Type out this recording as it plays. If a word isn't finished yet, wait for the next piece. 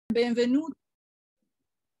Benvenuti.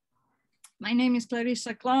 My name is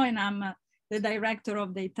Clarissa Clo, and I'm the director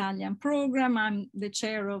of the Italian program. I'm the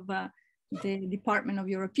chair of the Department of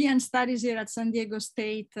European Studies here at San Diego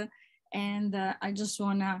State. And I just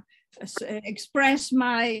want to express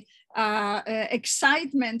my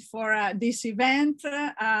excitement for this event.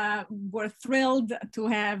 We're thrilled to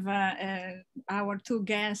have our two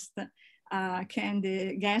guests,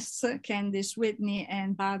 Candice Whitney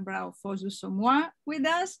and Barbara Ofosu-Somuah with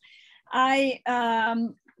us. I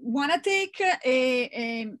want to take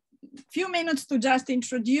a few minutes to just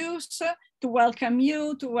introduce, to welcome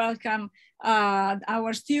you, to welcome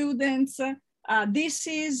our students. This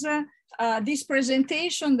is this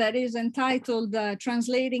presentation that is entitled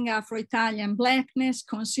Translating Afro-Italian Blackness,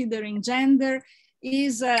 Considering Gender,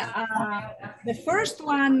 is the first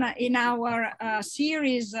one in our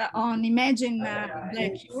series on Imagine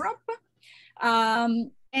Black Europe. I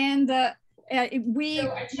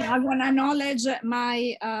want to acknowledge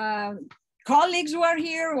my colleagues who are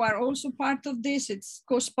here, who are also part of this. It's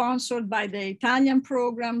co-sponsored by the Italian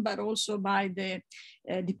program, but also by the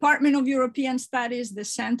Department of European Studies, the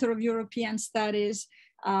Center of European Studies,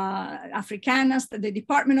 the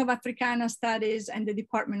Department of Africana Studies, and the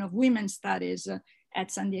Department of Women's Studies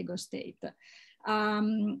at San Diego State.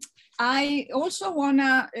 I also want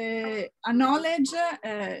to acknowledge,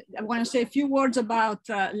 I want to say a few words about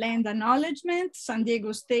land acknowledgement. San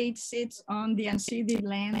Diego State sits on the unceded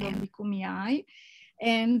land of the Kumeyaay,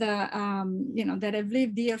 and that have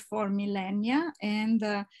lived here for millennia.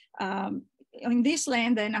 And in this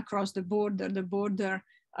land and across the border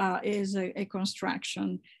is a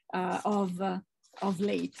construction of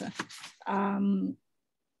late.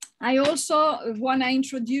 I also want to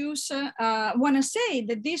introduce, want to say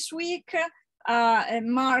that this week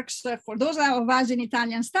marks, for those of us in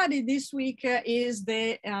Italian study, this week is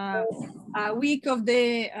the week of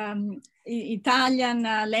the Italian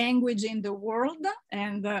language in the world.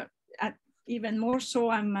 And even more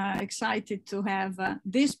so, I'm excited to have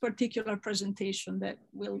this particular presentation that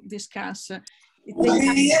we'll discuss.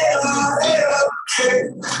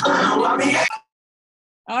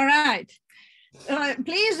 All right.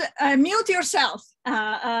 Please mute yourself.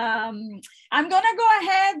 I'm going to go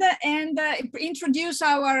ahead and introduce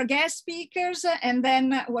our guest speakers, and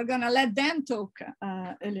then we're going to let them talk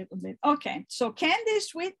a little bit. Okay, so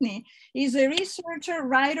Candice Whitney is a researcher,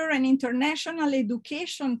 writer, and international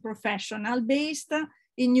education professional based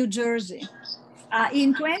in New Jersey.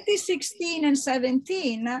 In 2016 and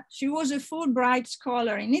 17, she was a Fulbright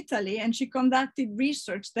Scholar in Italy, and she conducted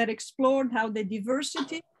research that explored how the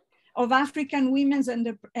diversity of African women's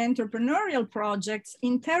entrepreneurial projects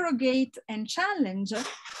interrogate and challenge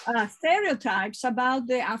stereotypes about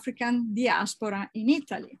the African diaspora in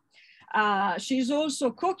Italy. She's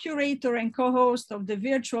also co-curator and co-host of the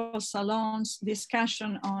Virtual Salons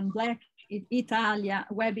discussion on Black Italia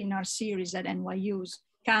webinar series at NYU's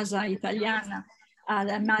Casa, Italiana,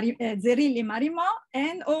 Zerilli-Marimò,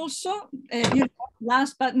 and also,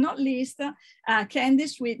 last but not least,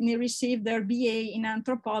 Candice Whitney received her BA in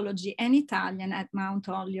anthropology and Italian at Mount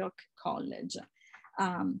Holyoke College.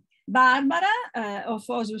 Barbara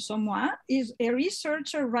Ofosu-Somuah is a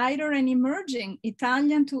researcher, writer, and emerging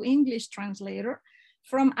Italian to English translator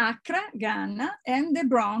from Accra, Ghana, and the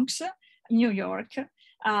Bronx, New York.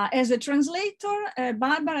 As a translator,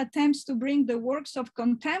 Barbara attempts to bring the works of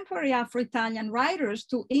contemporary Afro-Italian writers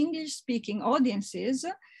to English-speaking audiences.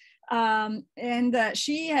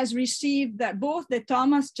 She has received both the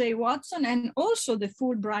Thomas J. Watson and also the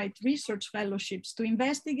Fulbright Research Fellowships to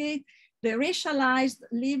investigate the racialized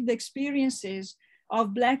lived experiences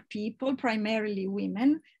of Black people, primarily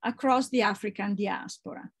women, across the African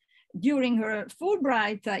diaspora. During her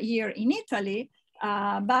Fulbright year in Italy,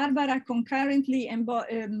 Barbara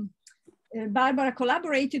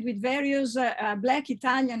collaborated with various Black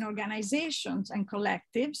Italian organizations and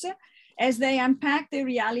collectives as they unpack the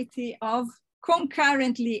reality of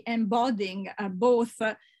concurrently embodying both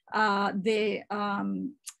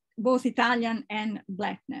Italian and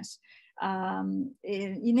Blackness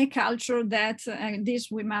in a culture that,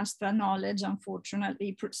 this we must acknowledge,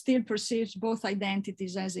 unfortunately, still perceives both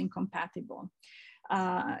identities as incompatible.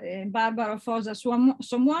 Barbara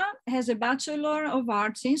Ofosu-Somuah has a Bachelor of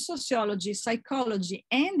Arts in Sociology, Psychology,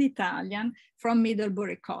 and Italian from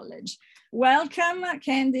Middlebury College. Welcome,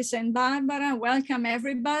 Candice and Barbara. Welcome,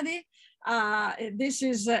 everybody. This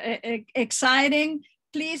is exciting.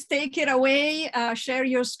 Please take it away, share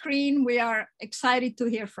your screen. We are excited to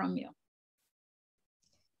hear from you.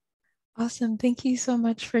 Awesome. Thank you so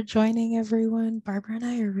much for joining, everyone. Barbara and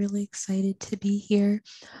I are really excited to be here.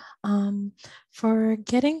 For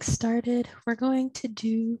getting started, we're going to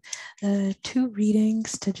do 2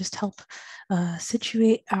 readings to just help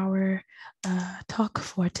situate our talk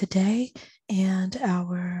for today and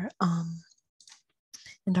our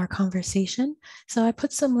conversation. So I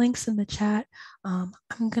put some links in the chat. I'm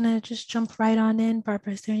gonna just jump right on in.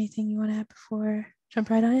 Barbara, is there anything you want to add before jump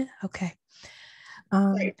right on it? Okay.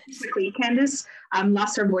 Quickly, Candice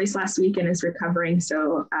lost her voice last week and is recovering,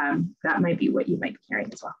 so that might be what you might be hearing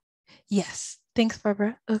as well. Yes, thanks,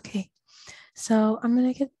 Barbara. Okay, so I'm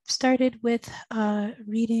going to get started with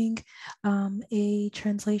reading a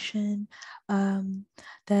translation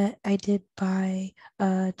that I did by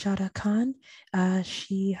Jada Khan.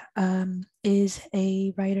 She is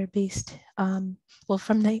a writer based,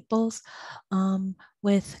 from Naples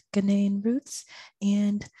with Ghanaian roots,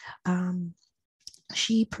 and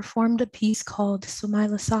she performed a piece called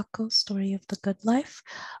Sumaila Sako, Story of the Good Life,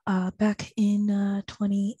 back in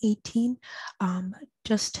 2018,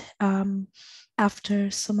 just after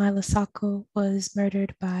Sumaila Sako was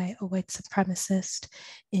murdered by a white supremacist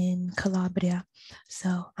in Calabria.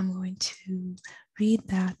 So I'm going to read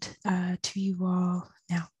that to you all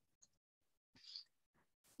now.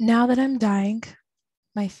 Now that I'm dying,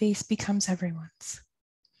 my face becomes everyone's.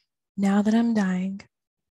 Now that I'm dying,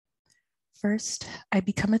 first, I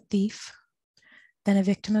become a thief, then a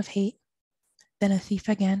victim of hate, then a thief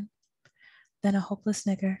again, then a hopeless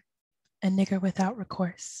nigger, a nigger without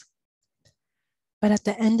recourse. But at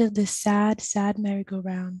the end of this sad, sad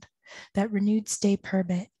merry-go-round, that renewed stay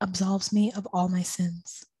permit absolves me of all my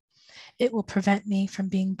sins. It will prevent me from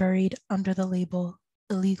being buried under the label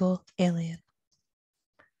illegal alien.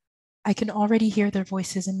 I can already hear their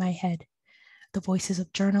voices in my head, the voices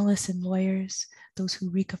of journalists and lawyers, those who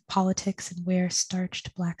reek of politics and wear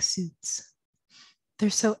starched black suits. They're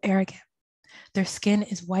so arrogant. Their skin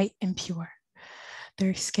is white and pure.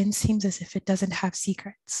 Their skin seems as if it doesn't have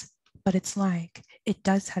secrets, but it's lying. It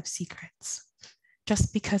does have secrets.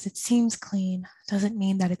 Just because it seems clean doesn't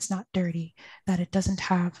mean that it's not dirty, that it doesn't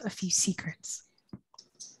have a few secrets.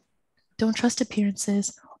 Don't trust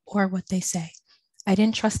appearances or what they say. I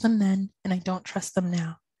didn't trust them then, and I don't trust them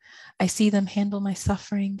now. I see them handle my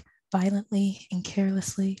suffering violently and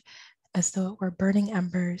carelessly, as though it were burning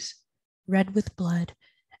embers, red with blood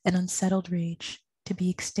and unsettled rage, to be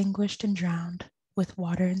extinguished and drowned with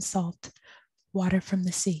water and salt, water from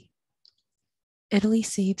the sea. Italy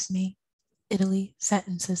saves me. Italy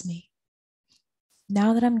sentences me.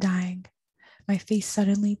 Now that I'm dying, my face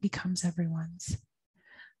suddenly becomes everyone's.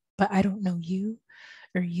 But I don't know you,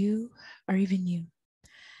 or even you.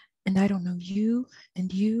 And I don't know you,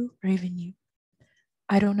 or even you.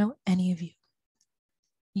 I don't know any of you.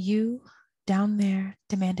 You, down there,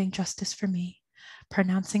 demanding justice for me,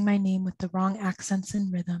 pronouncing my name with the wrong accents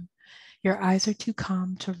and rhythm. Your eyes are too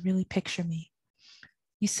calm to really picture me.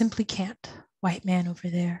 You simply can't, white man over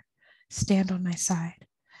there, stand on my side,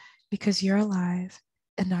 because you're alive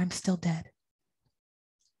and I'm still dead.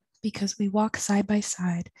 Because we walk side by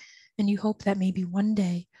side, and you hope that maybe one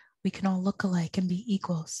day we can all look alike and be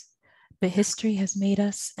equals, but history has made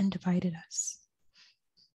us and divided us.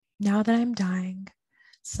 Now that I'm dying,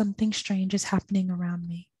 something strange is happening around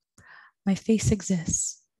me. My face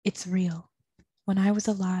exists. It's real. When I was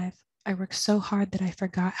alive, I worked so hard that I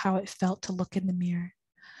forgot how it felt to look in the mirror.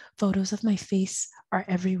 Photos of my face are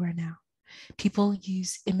everywhere now. People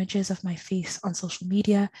use images of my face on social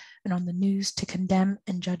media and on the news to condemn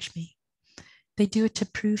and judge me. They do it to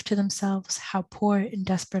prove to themselves how poor and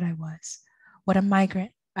desperate I was, what a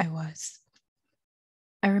migrant I was.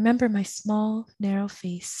 I remember my small, narrow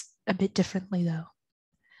face a bit differently, though.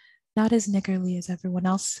 Not as niggerly as everyone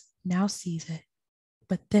else now sees it,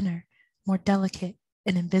 but thinner, more delicate,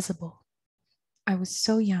 and invisible. I was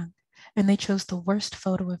so young, and they chose the worst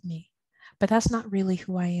photo of me, but that's not really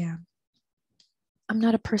who I am. I'm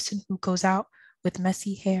not a person who goes out with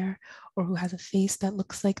messy hair or who has a face that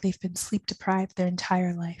looks like they've been sleep deprived their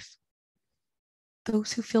entire life.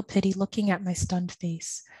 Those who feel pity looking at my stunned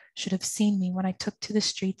face should have seen me when I took to the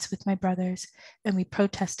streets with my brothers and we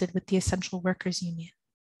protested with the Essential Workers Union.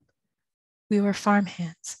 We were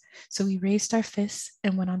farmhands, so we raised our fists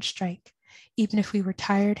and went on strike, even if we were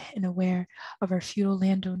tired and aware of our feudal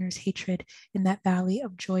landowners' hatred in that valley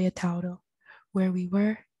of Gioia Tauro, where we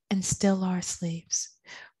were and still are slaves.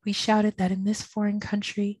 We shouted that in this foreign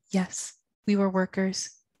country, yes, we were workers,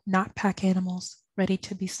 not pack animals ready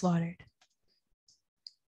to be slaughtered.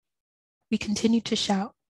 We continued to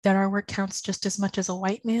shout that our work counts just as much as a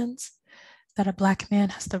white man's, that a Black man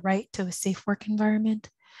has the right to a safe work environment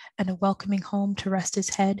and a welcoming home to rest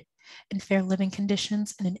his head and fair living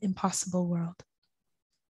conditions in an impossible world.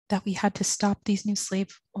 That we had to stop these new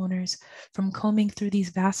slave owners from combing through these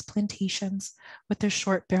vast plantations with their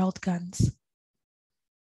short-barreled guns.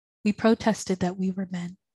 We protested that we were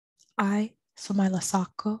men. I,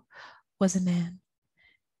 Somalasako, was a man.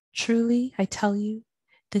 Truly, I tell you,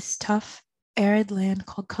 this tough, arid land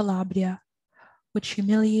called Calabria, which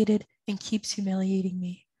humiliated and keeps humiliating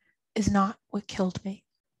me, is not what killed me.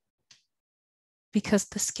 Because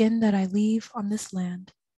the skin that I leave on this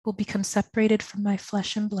land will become separated from my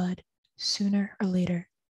flesh and blood sooner or later.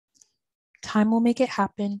 Time will make it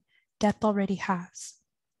happen, death already has.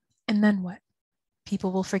 And then what?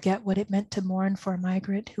 People will forget what it meant to mourn for a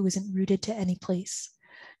migrant who isn't rooted to any place,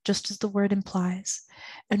 just as the word implies,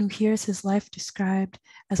 and who hears his life described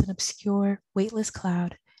as an obscure, weightless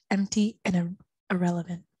cloud, empty and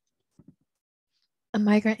irrelevant. A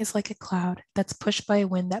migrant is like a cloud that's pushed by a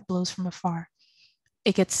wind that blows from afar.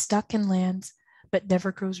 It gets stuck and lands, but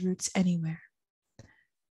never grows roots anywhere.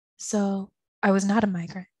 So I was not a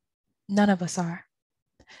migrant. None of us are.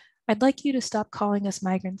 I'd like you to stop calling us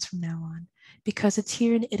migrants from now on, because it's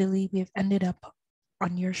here in Italy we have ended up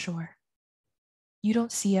on your shore. You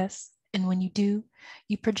don't see us, and when you do,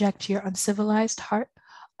 you project your uncivilized heart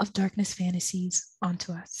of darkness fantasies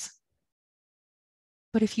onto us.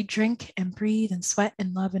 But if you drink and breathe and sweat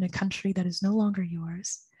and love in a country that is no longer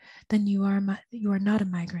yours, then you are not a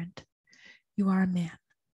migrant. You are a man.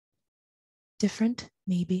 Different,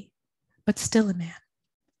 maybe, but still a man.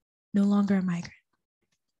 No longer a migrant.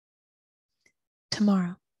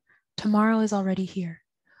 Tomorrow is already here.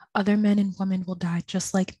 Other men and women will die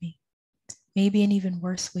just like me, maybe in even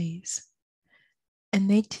worse ways. And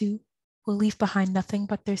they too will leave behind nothing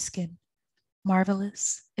but their skin,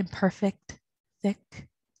 marvelous, imperfect, thick,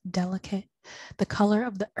 delicate, the color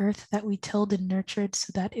of the earth that we tilled and nurtured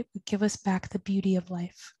so that it would give us back the beauty of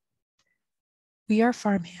life. We are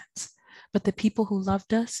farmhands, but the people who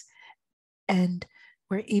loved us and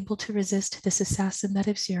were able to resist this assassin that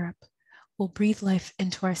is Europe will breathe life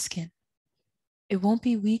into our skin. It won't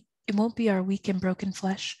be our weak and broken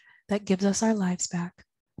flesh that gives us our lives back,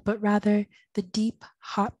 but rather the deep,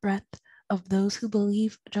 hot breath of those who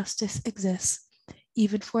believe justice exists,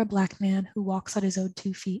 even for a Black man who walks on his own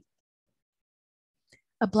 2 feet.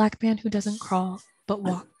 A Black man who doesn't crawl, but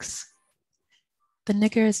walks. The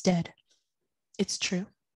nigger is dead. It's true.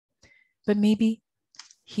 But maybe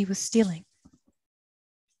he was stealing.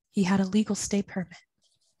 He had a legal stay permit.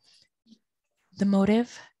 The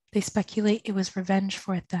motive, they speculate it was revenge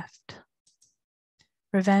for a theft.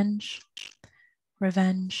 Revenge,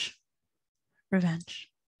 revenge, revenge.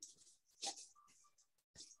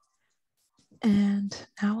 And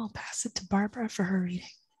now I'll pass it to Barbara for her reading.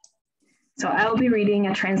 So I'll be reading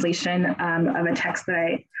a translation of a text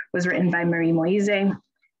that was written by Marie Moise,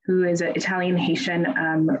 who is an Italian-Haitian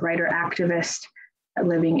writer activist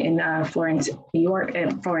living in Florence,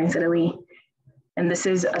 Italy. And this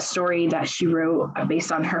is a story that she wrote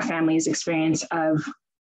based on her family's experience of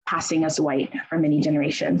passing as white for many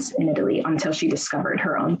generations in Italy until she discovered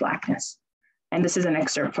her own Blackness. And this is an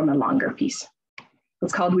excerpt from a longer piece.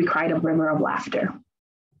 It's called We Cried a River of Laughter.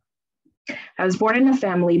 I was born in a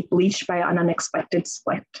family bleached by an unexpected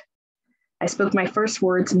split. I spoke my first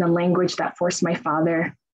words in the language that forced my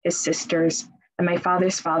father, his sisters, and my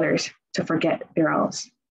father's fathers to forget their oaths.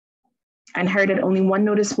 I inherited only one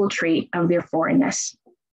noticeable trait of their foreignness,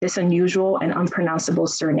 this unusual and unpronounceable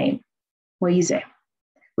surname, Moise,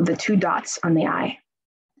 with the 2 dots on the I.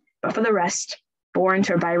 But for the rest, born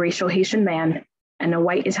to a biracial Haitian man and a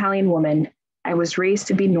white Italian woman, I was raised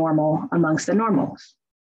to be normal amongst the normals,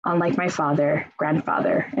 unlike my father,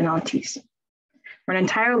 grandfather, and aunties. For an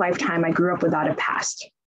entire lifetime, I grew up without a past.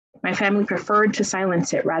 My family preferred to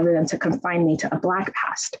silence it rather than to confine me to a Black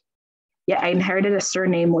past. Yet I inherited a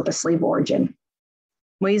surname with a slave origin.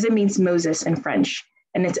 Moise means Moses in French,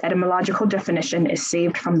 and its etymological definition is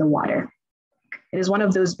saved from the water. It is one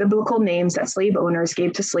of those biblical names that slave owners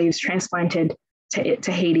gave to slaves transplanted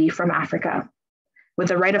to Haiti from Africa. With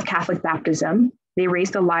the rite of Catholic baptism, they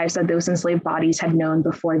raised the lives that those enslaved bodies had known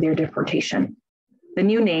before their deportation. The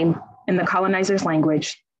new name, in the colonizer's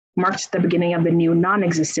language, marked the beginning of the new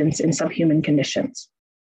non-existence in subhuman conditions.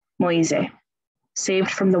 Moise,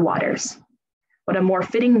 saved from the waters. What a more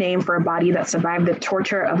fitting name for a body that survived the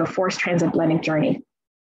torture of a forced transatlantic journey.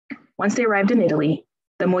 Once they arrived in Italy,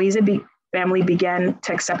 the Moise family began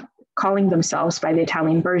to accept calling themselves by the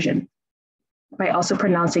Italian version, by also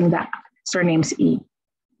pronouncing the surname's E,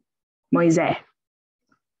 Moise.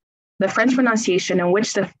 The French pronunciation, in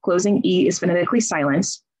which the closing E is phonetically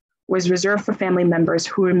silenced, was reserved for family members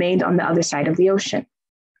who remained on the other side of the ocean.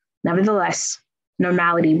 Nevertheless,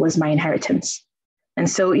 Normality was my inheritance. And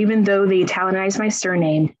so even though they Italianized my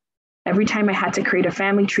surname, every time I had to create a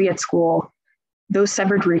family tree at school, those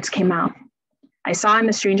severed roots came out. I saw in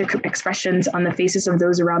the strange expressions on the faces of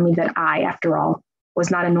those around me that I, after all, was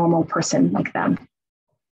not a normal person like them.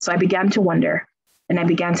 So I began to wonder, and I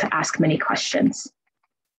began to ask many questions.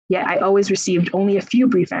 Yet I always received only a few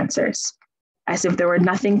brief answers, as if there were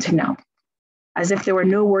nothing to know, as if there were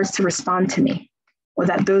no words to respond to me, or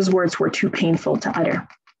that those words were too painful to utter.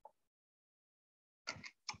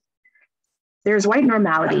 There's white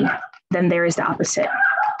normality, then there is the opposite.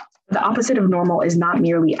 The opposite of normal is not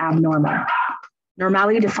merely abnormal.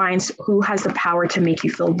 Normality defines who has the power to make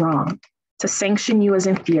you feel wrong, to sanction you as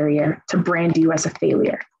inferior, to brand you as a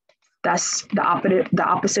failure. Thus, the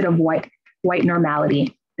opposite of white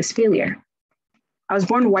normality is failure. I was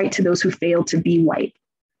born white to those who failed to be white.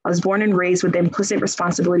 I was born and raised with the implicit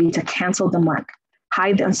responsibility to cancel the mark,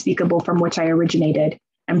 hide the unspeakable from which I originated,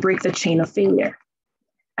 and break the chain of failure.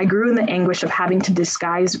 I grew in the anguish of having to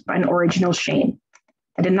disguise an original shame.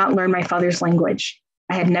 I did not learn my father's language.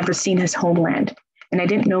 I had never seen his homeland, and I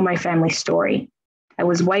didn't know my family's story. I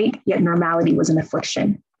was white, yet normality was an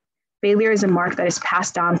affliction. Failure is a mark that is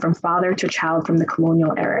passed down from father to child from the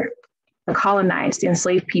colonial era. The colonized, the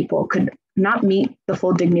enslaved people could not meet the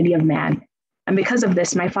full dignity of man, and because of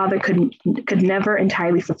this, my father could never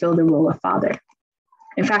entirely fulfill the role of father.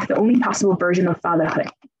 In fact, the only possible version of fatherhood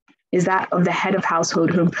is that of the head of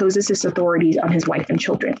household who imposes his authority on his wife and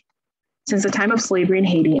children. Since the time of slavery in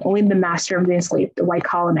Haiti, only the master of the enslaved, the white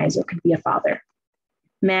colonizer, could be a father.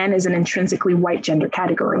 Man is an intrinsically white gender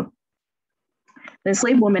category. The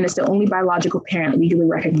enslaved woman is the only biological parent legally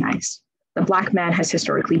recognized. The Black man has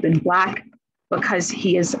historically been Black because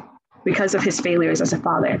of his failures as a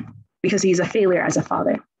father, because he's a failure as a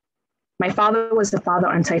father. My father was the father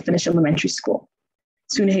until I finished elementary school.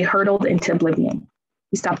 Soon he hurtled into oblivion.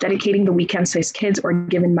 He stopped dedicating the weekends to his kids or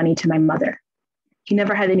giving money to my mother. He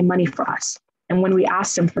never had any money for us. And when we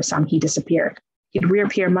asked him for some, he disappeared. He'd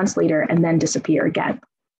reappear months later and then disappear again.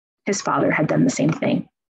 His father had done the same thing.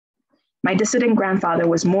 My dissident grandfather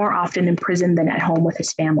was more often in prison than at home with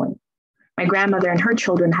his family. My grandmother and her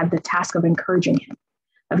children had the task of encouraging him,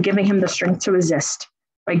 of giving him the strength to resist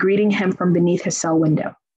by greeting him from beneath his cell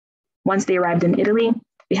window. Once they arrived in Italy,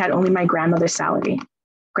 they had only my grandmother's salary.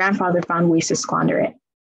 Grandfather found ways to squander it.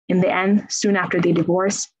 In the end, soon after they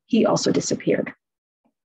divorced, he also disappeared.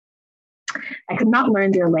 I could not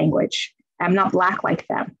learn their language. I am not Black like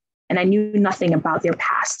them, and I knew nothing about their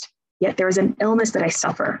past. Yet there is an illness that I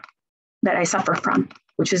suffer from,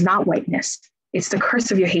 which is not whiteness. It's the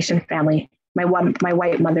curse of your Haitian family, my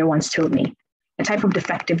white mother once told me. A type of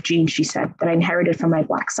defective gene, she said, that I inherited from my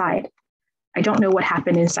Black side. I don't know what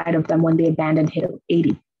happened inside of them when they abandoned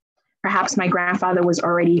Haiti. Perhaps my grandfather was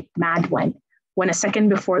already mad when a second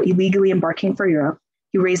before illegally embarking for Europe,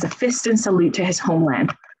 he raised a fist in salute to his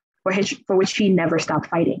homeland, for which he never stopped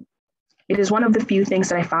fighting. It is one of the few things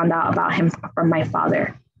that I found out about him from my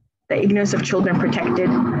father. The ignorance of children protected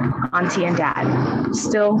auntie and dad.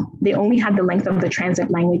 Still, they only had the length of the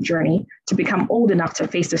transatlantic journey to become old enough to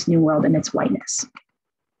face this new world in its whiteness.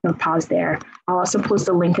 I'll pause there. I'll also post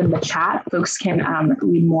a link in the chat. Folks can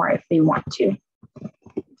read more if they want to.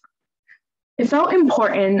 It felt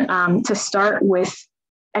important to start with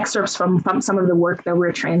excerpts from some of the work that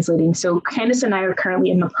we're translating. So Candice and I are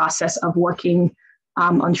currently in the process of working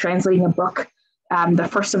on translating a book, the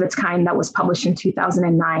first of its kind that was published in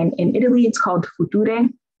 2009 in Italy. It's called Future.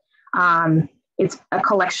 It's a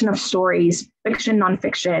collection of stories, fiction,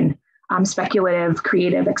 nonfiction, speculative,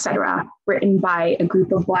 creative, etc., written by a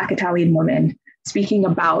group of Black Italian women speaking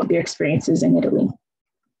about their experiences in Italy.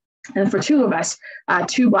 And for two of us,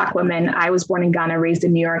 two Black women, I was born in Ghana, raised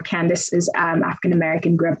in New York. Candice is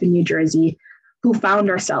African-American, grew up in New Jersey, who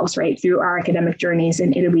found ourselves, right, through our academic journeys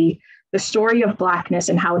in Italy. The story of Blackness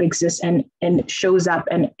and how it exists and shows up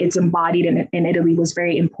and it's embodied in Italy was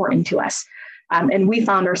very important to us. And we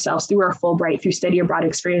found ourselves through our Fulbright, through study abroad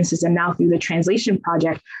experiences, and now through the translation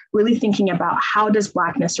project, really thinking about how does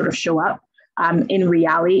Blackness sort of show up in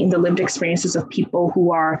reality, in the lived experiences of people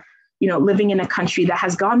who are, you know, living in a country that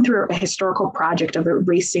has gone through a historical project of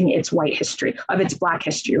erasing its white history, of its Black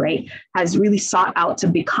history, right? Has really sought out to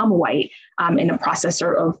become white in a process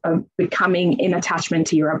of becoming in attachment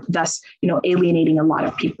to Europe, thus, you know, alienating a lot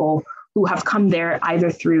of people who have come there either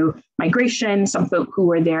through migration, some folk who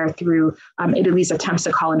were there through Italy's attempts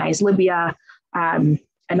to colonize Libya and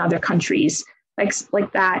other countries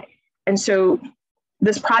like that. And so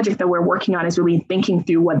this project that we're working on is really thinking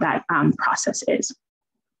through what that process is.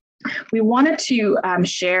 We wanted to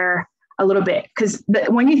share a little bit, because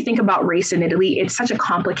when you think about race in Italy, it's such a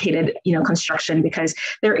complicated, construction, because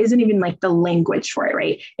there isn't even like the language for it,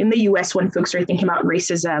 right? In the US, when folks are thinking about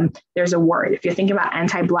racism, there's a word. If you're thinking about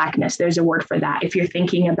anti-Blackness, there's a word for that. If you're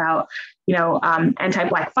thinking about,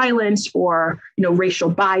 anti-Black violence or, racial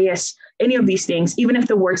bias, any of these things, even if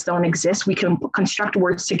the words don't exist, we can construct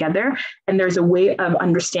words together. And there's a way of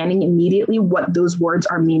understanding immediately what those words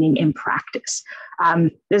are meaning in practice.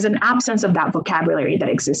 There's an absence of that vocabulary that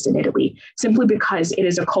exists in Italy, simply because it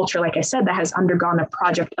is a culture, like I said, that has undergone a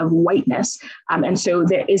project of whiteness. And so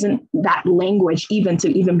there isn't that language even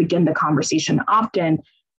to even begin the conversation. Often,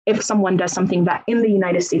 if someone does something that in the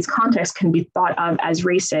United States context can be thought of as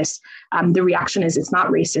racist, the reaction is it's not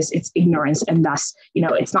racist, it's ignorance. And thus,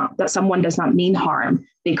 it's not that someone does not mean harm,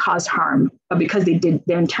 they cause harm, but because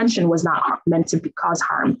their intention was not meant to cause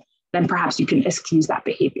harm, then perhaps you can excuse that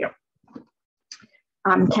behavior.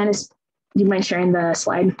 Candice, do you mind sharing the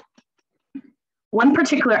slide? One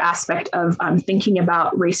particular aspect of thinking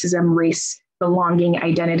about racism, race, belonging,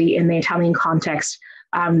 identity in the Italian context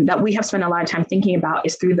that we have spent a lot of time thinking about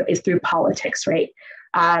is through politics, right?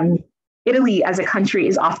 Italy as a country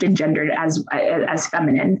is often gendered as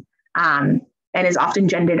feminine, and is often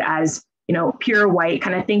gendered as pure white.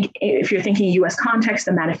 Kind of think, if you're thinking U.S. context,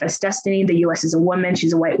 the manifest destiny, the U.S. is a woman,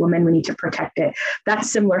 she's a white woman, we need to protect it. That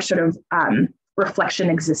similar sort of reflection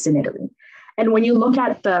exists in Italy. And when you look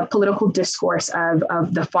at the political discourse of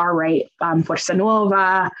the far right, Forza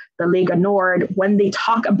Nuova, the Lega Nord, when they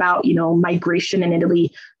talk about, migration in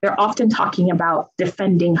Italy, they're often talking about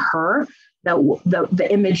defending her, the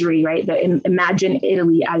imagery, right? Imagine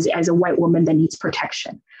Italy as a white woman that needs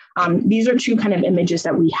protection. These are two kind of images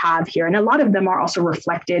that we have here. And a lot of them are also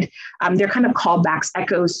reflected. They're kind of callbacks,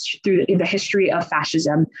 echoes through the history of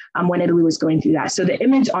fascism when Italy was going through that. So the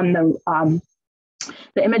image on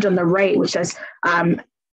the image on the right, which says, the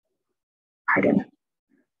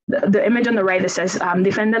image on the right that says,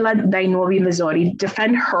 difenderla dai nuovi invasori,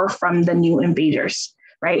 defend her from the new invaders,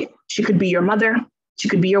 right? She could be your mother, she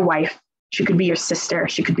could be your wife, she could be your sister,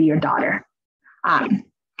 she could be your daughter.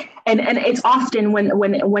 And it's often when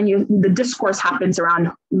the discourse happens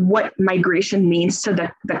around what migration means to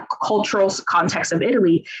the cultural context of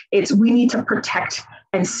Italy, it's we need to protect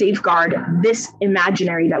and safeguard this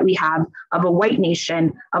imaginary that we have of a white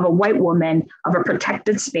nation, of a white woman, of a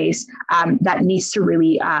protected space that needs to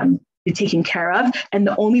really be taken care of. And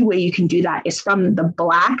the only way you can do that is from the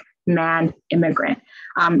Black man immigrant.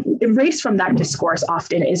 Erased from that discourse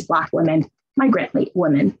often is Black women, migrant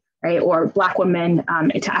women, right? Or Black women,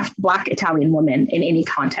 Black Italian women in any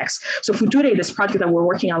context. So Future, this project that we're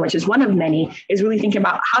working on, which is one of many, is really thinking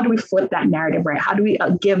about how do we flip that narrative, right? How do we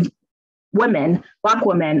give women, Black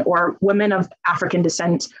women, or women of African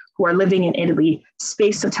descent who are living in Italy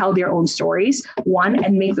space to tell their own stories, one,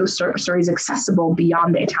 and make those stories accessible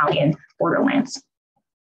beyond the Italian borderlands.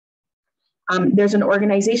 There's an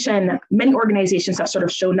organization, many organizations have sort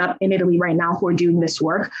of shown up in Italy right now who are doing this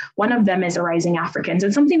work. One of them is Arising Africans.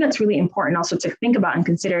 And something that's really important also to think about and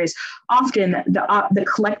consider is often the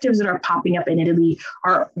collectives that are popping up in Italy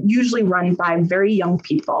are usually run by very young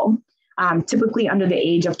people, typically under the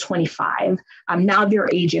age of 25. Now they're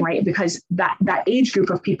aging, right? Because that age group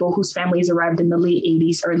of people whose families arrived in the late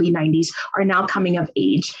 80s, early 90s are now coming of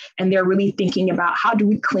age. And they're really thinking about how do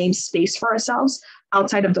we claim space for ourselves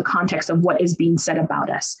outside of the context of what is being said about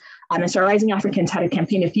us. And so Rising Africans had a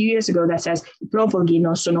campaign a few years ago that says, profughi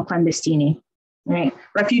non sono clandestini, right?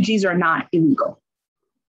 Refugees are not illegal.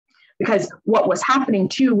 Because what was happening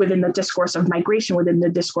too within the discourse of migration, within the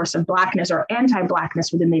discourse of Blackness or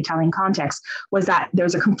anti-Blackness within the Italian context, was that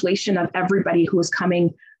there's a conflation of everybody who was coming,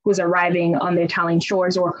 who was arriving on the Italian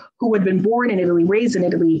shores, or who had been born in Italy, raised in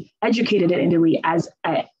Italy, educated in Italy as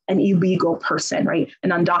an illegal person, right? An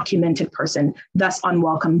undocumented person, thus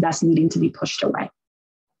unwelcome, thus needing to be pushed away.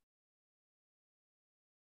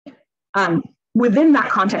 Within that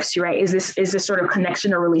context, you're right, is this sort of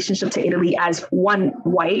connection or relationship to Italy as one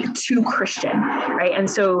white, two Christian, right? And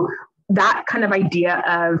so that kind of idea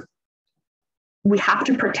of we have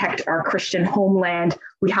to protect our Christian homeland,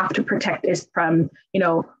 we have to protect this from,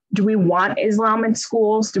 do we want Islam in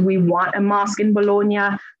schools? Do we want a mosque in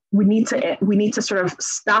Bologna? We need to sort of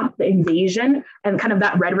stop the invasion and kind of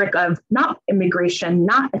that rhetoric of not immigration,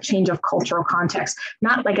 not a change of cultural context,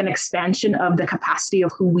 not like an expansion of the capacity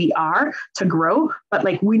of who we are to grow, but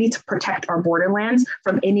like we need to protect our borderlands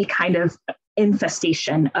from any kind of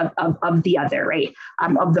infestation of the other, right?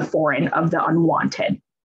 Of the foreign, of the unwanted.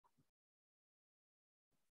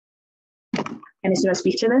 And is going to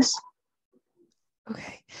speak to this?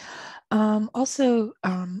 Okay. Also,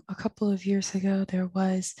 a couple of years ago, there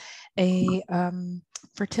was a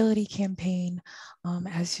fertility campaign.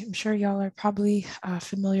 As I'm sure y'all are probably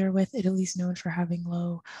familiar with, Italy's known for having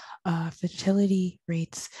low fertility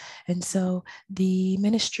rates. And so the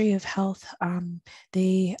Ministry of Health,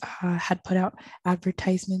 they had put out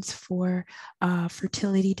advertisements for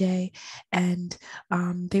Fertility Day, and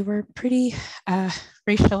they were pretty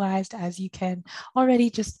racialized, as you can already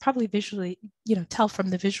just probably visually, tell from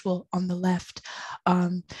the visual on the left.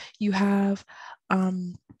 You have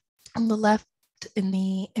on the left in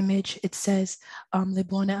the image, it says le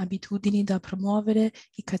buone abitudini da promuovere,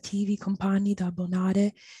 I cattivi compagni da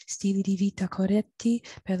abbonare, stili di vita corretti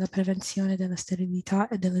per la prevenzione della sterilità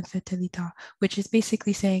e dell'infertilità, which is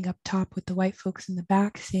basically saying up top with the white folks in the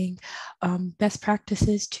back, saying best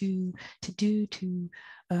practices to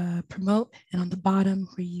promote, and on the bottom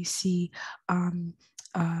where you see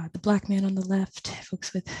the Black man on the left,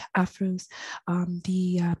 folks with afros,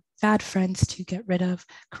 the bad friends to get rid of,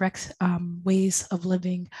 correct ways of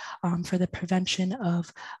living for the prevention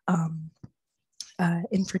of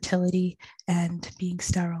infertility and being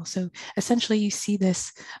sterile. So essentially you see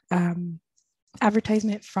this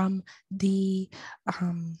advertisement from the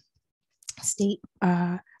state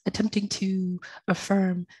attempting to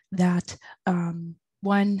affirm that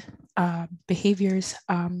one, behaviors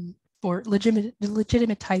or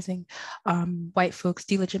legitimatizing white folks,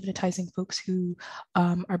 delegitimizing folks who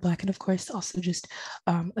are Black, and of course also just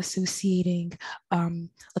associating,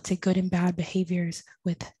 let's say, good and bad behaviors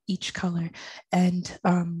with each color. And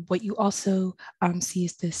what you also see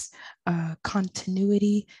is this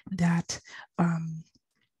continuity that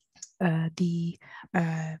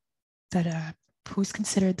who's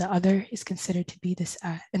considered the other is considered to be this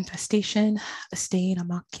infestation, a stain, a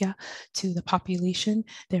macchia to the population.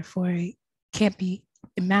 Therefore, it can't be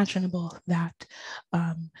imaginable that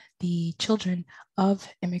the children of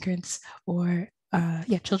immigrants or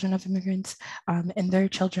children of immigrants and their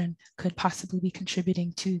children could possibly be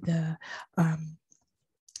contributing to the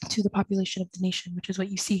population of the nation, which is what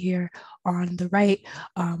you see here on the right,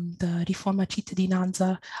 the Riforma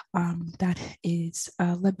Cittadinanza that is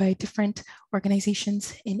led by different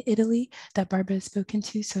organizations in Italy that Barbara has spoken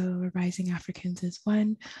to. So Rising Africans is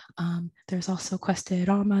one. There's also Questa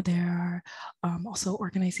Roma. There are also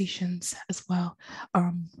organizations as well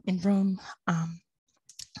in Rome.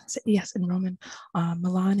 Yes, in Rome and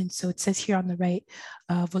Milan. And so it says here on the right,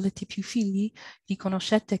 volete più figli, vi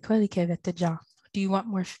conoscete quelli che avete già. Do you want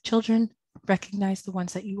more children? Recognize the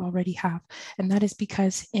ones that you already have. And that is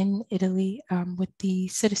because in Italy, with the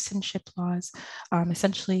citizenship laws,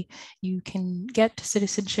 essentially you can get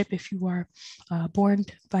citizenship if you are born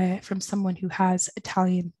from someone who has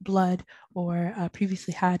Italian blood or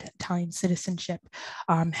previously had Italian citizenship.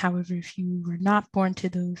 However, if you were not born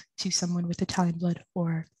to someone with Italian blood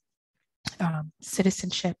or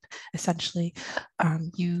citizenship, essentially,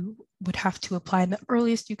 you would have to apply, and the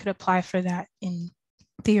earliest you could apply for that in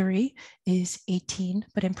theory is 18,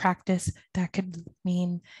 but in practice that could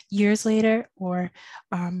mean years later, or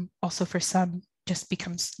also for some just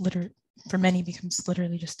becomes for many becomes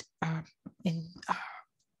literally just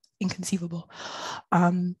inconceivable.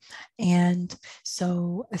 And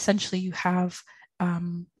so essentially you have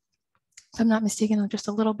if I'm not mistaken, just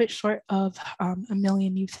a little bit short of 1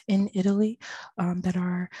 million youth in Italy that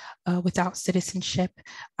are without citizenship.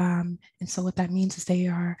 And so what that means is they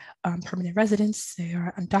are permanent residents, they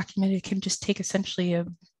are undocumented. It can just take essentially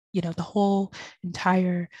the whole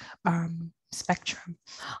entire spectrum.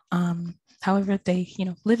 However, they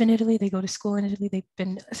live in Italy, they go to school in Italy, they've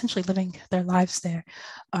been essentially living their lives there.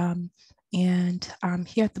 And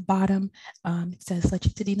here at the bottom, it says la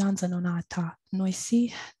cittadinanza non ha età. Noi sì,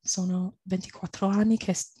 sono 24 anni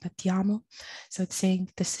che aspettiamo. So it's saying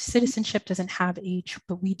the citizenship doesn't have age,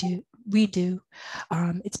 but we do.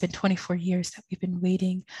 It's been 24 years that we've been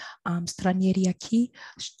waiting. Stranieri a chi,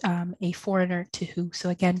 a foreigner to who. So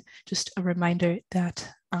again, just a reminder that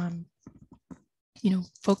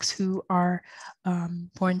folks who are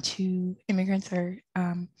born to immigrants are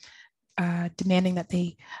demanding that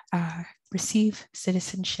they receive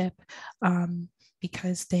citizenship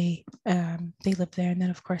because they live there, and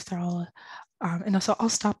then of course they're all and also I'll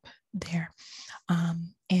stop there.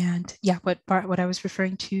 And yeah, what I was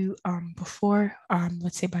referring to before,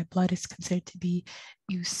 let's say by blood is considered to be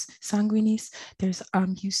jus sanguinis. There's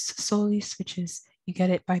jus solis, which is you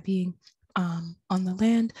get it by being on the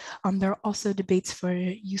land. There are also debates for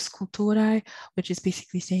jus culturae, which is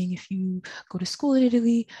basically saying if you go to school in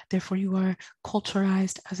Italy, therefore you are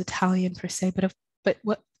culturalized as Italian per se. But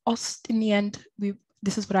what also in the end,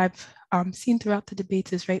 this is what I've seen throughout the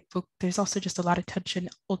debates is, right, there's also just a lot of tension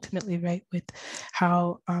ultimately, right, with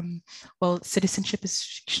how, well, citizenship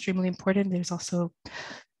is extremely important. There's also,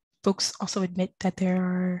 folks also admit that there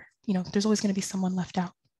are, you know, there's always going to be someone left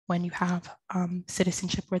out when you have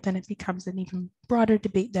citizenship, where then it becomes an even broader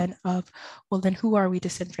debate then of, well, then who are we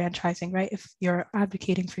disenfranchising, right? If you're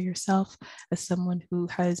advocating for yourself as someone who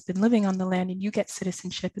has been living on the land and you get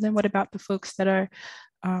citizenship, and then what about the folks that are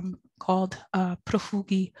called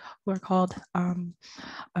profughi, who are called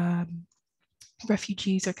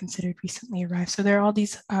refugees or considered recently arrived? So there are all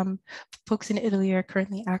these folks in Italy are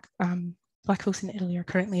currently Black folks in Italy are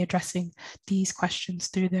currently addressing these questions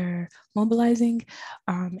through their mobilizing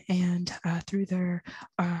and through their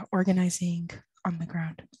organizing on the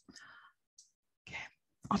ground. Okay,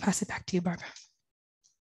 I'll pass it back to you, Barbara.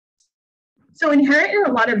 So inherent in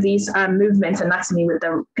a lot of these movements, and that's me with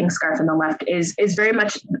the pink scarf on the left, is very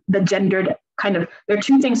much the gendered kind of, there are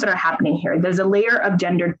two things that are happening here. There's a layer of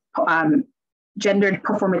gendered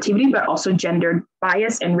performativity, but also gendered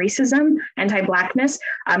bias and racism, anti-Blackness,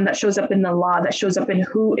 that shows up in the law, that shows up in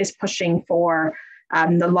who is pushing for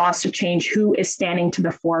the laws to change, who is standing to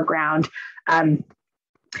the foreground.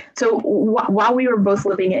 So while we were both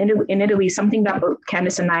living in Italy, something that both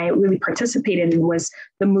Candice and I really participated in was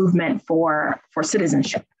the movement for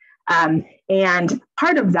citizenship. And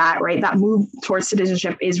part of that, right, that move towards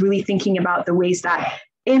citizenship is really thinking about the ways that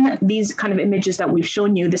in these kind of images that we've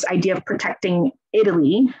shown you, this idea of protecting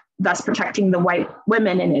Italy, thus protecting the white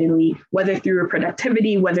women in Italy, whether through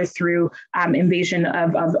reproductivity, whether through invasion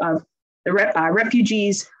of the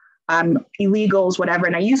refugees, illegals, whatever.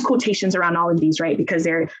 And I use quotations around all of these, right, because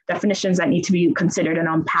they're definitions that need to be considered and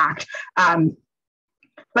unpacked.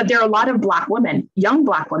 But there are a lot of Black women, young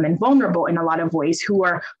Black women, vulnerable in a lot of ways, who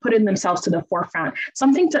are putting themselves to the forefront.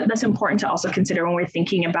 Something that's important to also consider when we're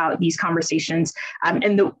thinking about these conversations,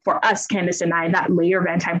 for us, Candice and I, that layer of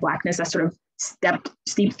anti-Blackness that sort of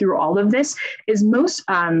steeped through all of this is most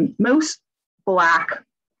Black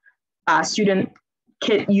student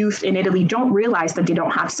youth in Italy don't realize that they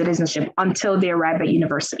don't have citizenship until they arrive at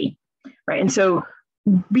university, right? And so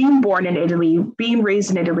being born in Italy, being raised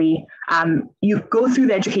in Italy, you go through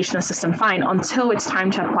the educational system fine until it's time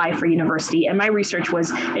to apply for university. And my research was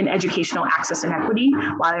in educational access and equity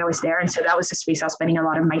while I was there. And so that was the space I was spending a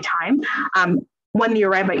lot of my time. When you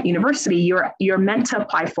arrive at university, you're meant to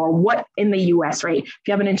apply for what in the US, right? If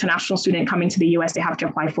you have an international student coming to the US, they have to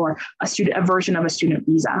apply for a version of a student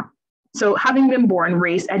visa. So having been born,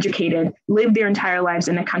 raised, educated, lived their entire lives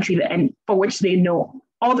in a country for which they know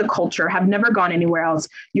all the culture, have never gone anywhere else,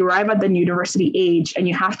 you arrive at the university age and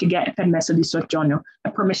you have to get permesso di soggiorno,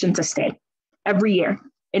 a permission to stay every year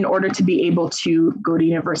in order to be able to go to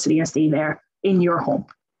university and stay there in your home,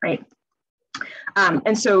 right?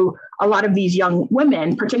 And so a lot of these young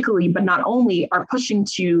women, particularly, but not only, are pushing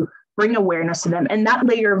to bring awareness to them. And that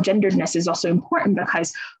layer of genderedness is also important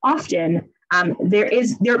because often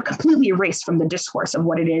they're completely erased from the discourse of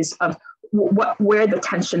what it is, of where the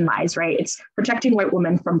tension lies, right? It's protecting white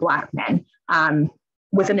women from Black men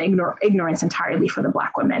with an ignorance entirely for the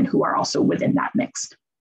Black women who are also within that mix.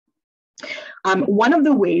 One of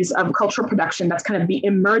the ways of cultural production that's kind of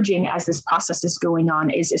emerging as this process is going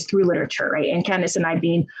on is through literature, right? And Candice and I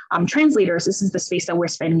being translators, this is the space that we're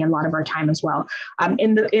spending a lot of our time as well.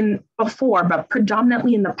 But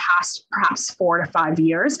predominantly in the past, perhaps 4 to 5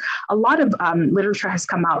 years, a lot of literature has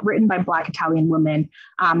come out written by Black Italian women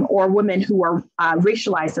or women who are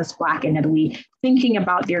racialized as Black in Italy, thinking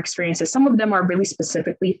about their experiences. Some of them are really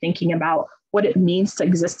specifically thinking about what it means to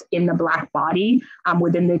exist in the Black body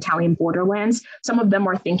within the Italian borderlands. Some of them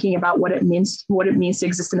are thinking about what it means to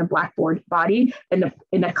exist in a Black body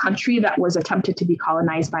in a country that was attempted to be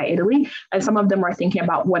colonized by Italy. And some of them are thinking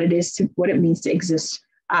about what it means to exist,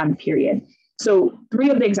 period. So 3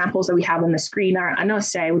 of the examples that we have on the screen are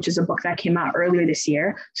Anose, which is a book that came out earlier this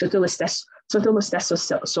year, Sotto lo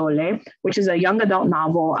stesso sole, which is a young adult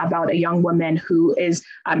novel about a young woman who is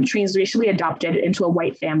transracially adopted into a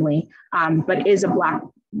white family, but is a Black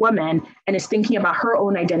woman and is thinking about her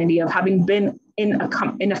own identity of having been in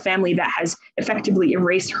a family that has effectively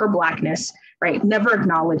erased her Blackness, right? Never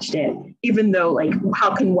acknowledged it, even though, like,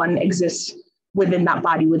 how can one exist within that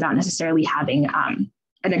body without necessarily having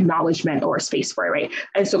an acknowledgement or a space for it, right?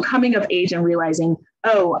 And so coming of age and realizing,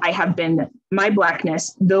 oh, my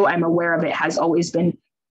Blackness, though I'm aware of it, has always been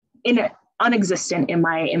unexistent in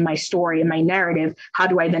my story, in my narrative. How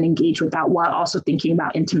do I then engage with that while also thinking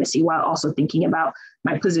about intimacy, while also thinking about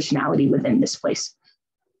my positionality within this place?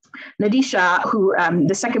 Nadisha, who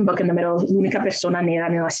the second book in the middle, L'unica persona nera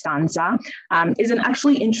nella stanza, is an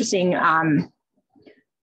actually interesting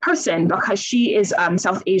person because she is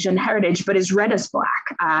South Asian heritage, but is read as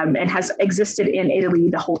Black, and has existed in Italy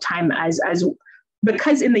the whole time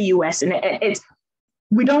because in the US, and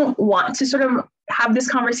we don't want to sort of have this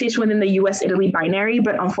conversation within the US-Italy binary,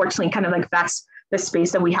 but unfortunately kind of like that's the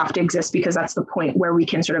space that we have to exist, because that's the point where we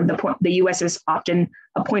can sort of the US is often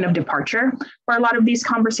a point of departure for a lot of these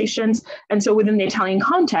conversations. And so within the Italian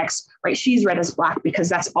context, right, she's read as Black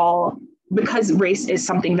because because race is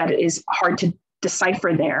something that is hard to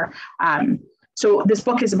decipher there. So this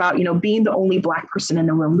book is about, being the only Black person in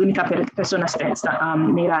the room, l'unica persona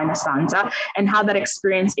nera in stanza, and how that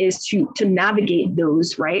experience is to navigate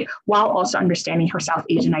those, right, while also understanding her South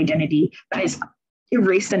Asian identity that is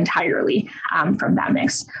erased entirely from that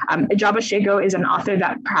mix. Igiaba Scego is an author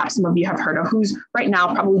that perhaps some of you have heard of, who's right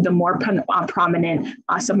now probably the more prominent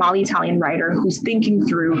Somali-Italian writer who's thinking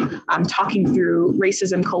through, talking through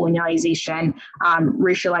racism, colonialization,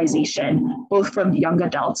 racialization, both from young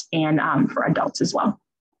adults and for adults as well.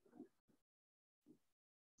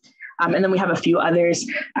 And then we have a few others.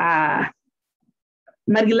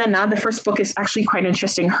 Marilena, the first book is actually quite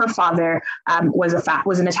interesting. Her father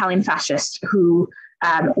was an Italian fascist who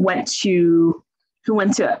went to,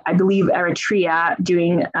 I believe, Eritrea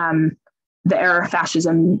doing the era of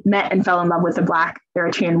fascism, met and fell in love with a Black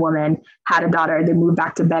Eritrean woman, had a daughter. They moved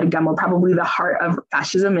back to Bergamo, probably the heart of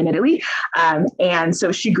fascism in Italy. And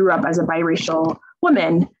so she grew up as a biracial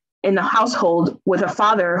woman in the household with a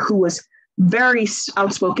father who was very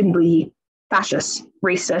outspokenly fascist,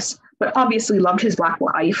 racist, but obviously loved his Black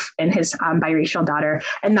wife and his biracial daughter,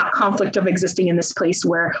 and that conflict of existing in this place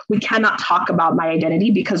where we cannot talk about my identity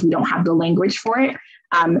because we don't have the language for it.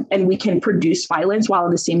 And we can produce violence while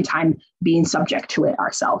at the same time being subject to it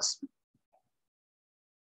ourselves.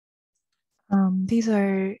 These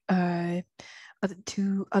are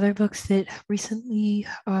two other books that recently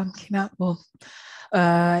came out. Well,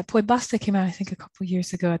 Poi Basta came out, I think, a couple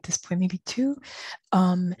years ago at this point, maybe two.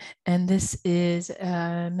 And this is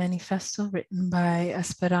a manifesto written by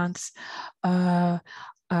Esperance Hakumizima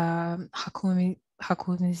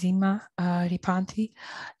Ripanti.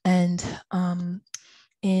 And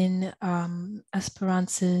in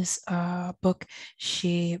Esperance's book,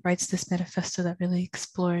 she writes this manifesto that really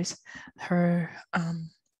explores her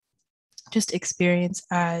just experience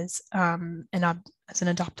as an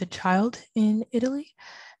adopted child in Italy.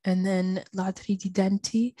 And then Ladri di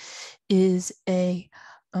Denti is a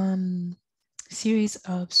series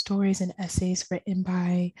of stories and essays written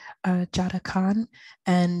by Giada Khan,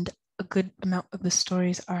 and a good amount of the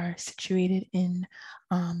stories are situated in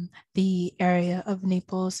the area of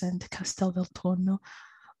Naples and Castel Volturno,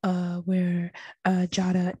 where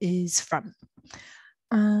Giada is from.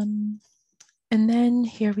 And then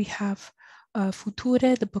here we have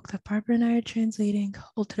Future, the book that Barbara and I are translating,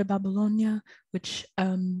 Oltre Babylonia, which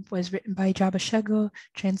was written by Igiaba Scego,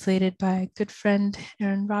 translated by a good friend,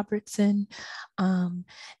 Aaron Robertson. And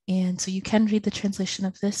so you can read the translation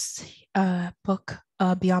of this book,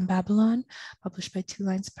 Beyond Babylon, published by Two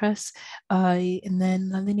Lines Press. And then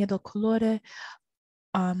La Linea del Colore.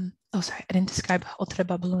 Oh, sorry, I didn't describe Oltre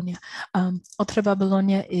Babylonia. Oltre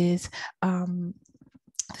Babylonia is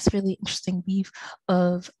this really interesting weave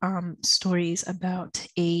of stories about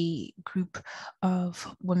a group of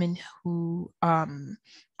women who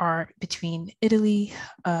are between Italy,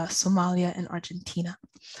 Somalia, and Argentina.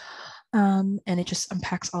 And it just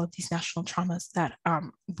unpacks all of these national traumas that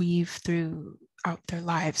weave throughout their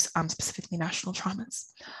lives, specifically national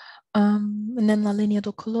traumas. And then La Linea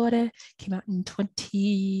del Colore came out in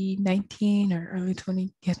 2019 or early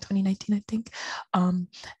 2019, I think. And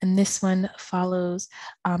this one follows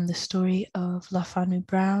the story of La Fanu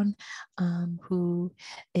Brown, who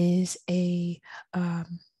is a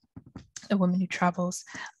woman who travels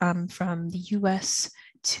from the US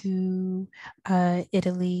to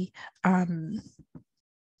Italy.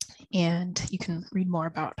 And you can read more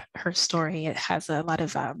about her story. It has a lot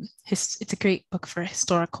of, it's a great book for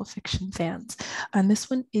historical fiction fans. And this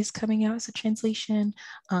one is coming out as a translation,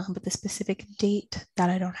 but the specific date that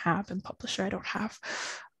I don't have and publisher I don't have.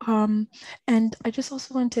 And I just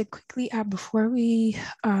also want to quickly add before we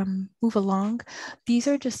move along, these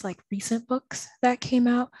are just like recent books that came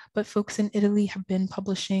out, but folks in Italy have been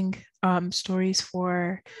publishing stories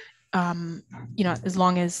for, as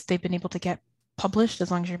long as they've been able to get published, as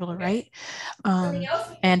long as you're able to write.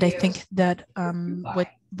 And I think that what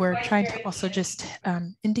we're trying to also just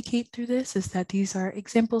indicate through this is that these are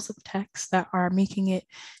examples of texts that are making it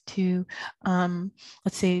to,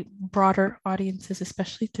 let's say, broader audiences,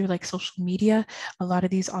 especially through like social media. A lot of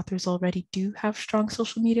these authors already do have strong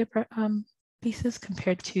social media basis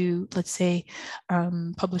compared to, let's say,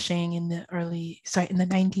 publishing in the in the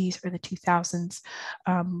 90s or the 2000s,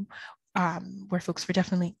 where folks were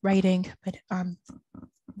definitely writing, but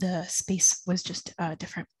the space was just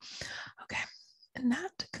different. Okay, and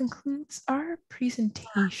that concludes our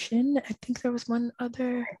presentation. I think there was one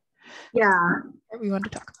other that we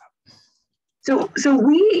wanted to talk about. So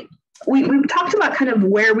we've talked about kind of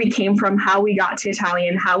where we came from, how we got to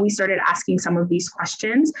Italian, how we started asking some of these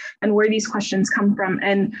questions and where these questions come from.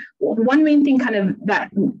 And one main thing kind of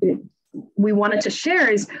that we wanted to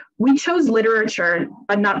share is we chose literature,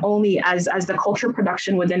 but not only as the culture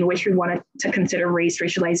production within which we wanted to consider race,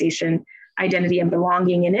 racialization, identity, and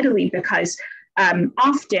belonging in Italy, because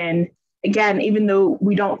often, again, even though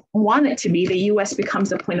we don't want it to be, the US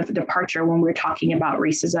becomes a point of departure when we're talking about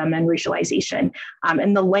racism and racialization.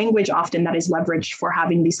 And the language often that is leveraged for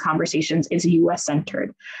having these conversations is US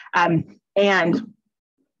centered.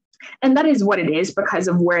 And that is what it is because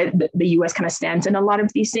of where the US kind of stands in a lot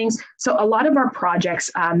of these things. So a lot of our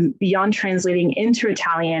projects, beyond translating into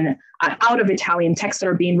Italian, out of Italian texts that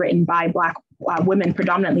are being written by Black women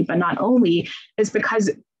predominantly, but not only, is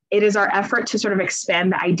because it is our effort to sort of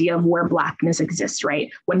expand the idea of where Blackness exists,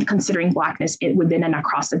 right? When considering Blackness within and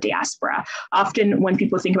across the diaspora. Often when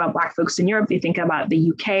people think about Black folks in Europe, they think about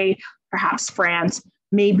the UK, perhaps France,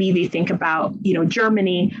 maybe they think about,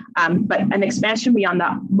 Germany, but an expansion beyond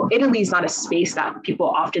that. Italy is not a space that people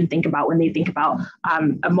often think about when they think about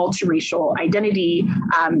a multiracial identity,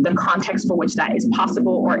 the context for which that is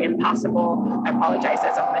possible or impossible. I apologize,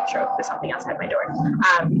 there's a metro, there's something outside my door.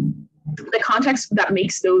 The context that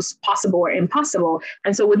makes those possible or impossible.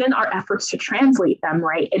 And so within our efforts to translate them,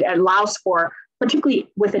 right, it allows for, particularly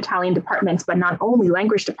with Italian departments, but not only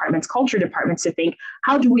language departments, culture departments, to think,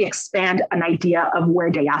 how do we expand an idea of where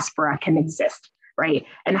diaspora can exist, right?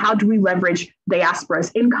 And how do we leverage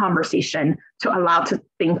diasporas in conversation to allow to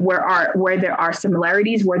think where there are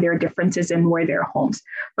similarities, where there are differences, and where there are homes.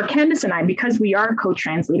 For Candice and I, because we are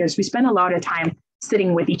co-translators, we spend a lot of time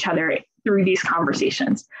sitting with each other through these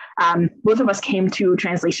conversations. Both of us came to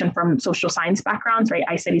translation from social science backgrounds, right?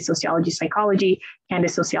 I studied sociology, psychology,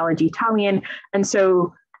 Candice sociology, Italian. And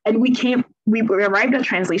we arrived at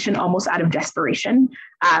translation almost out of desperation.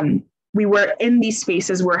 We were in these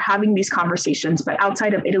spaces, we're having these conversations, but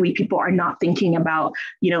outside of Italy, people are not thinking about,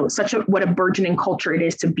 what a burgeoning culture it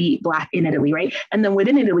is to be Black in Italy, right? And then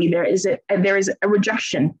within Italy, there is a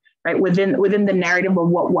rejection, right, within the narrative of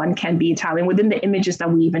what one can be Italian, within the images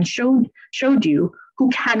that we even showed you, who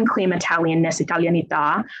can claim Italianness,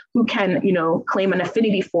 Italianità, who can, claim an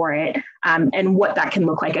affinity for it, and what that can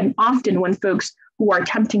look like. And often when folks who are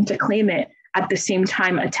attempting to claim it at the same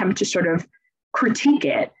time attempt to sort of critique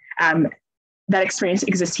it, that experience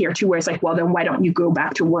exists here too, where it's like, well, then why don't you go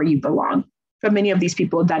back to where you belong? For many of these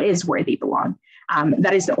people, that is where they belong.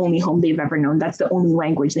 That is the only home they've ever known. That's the only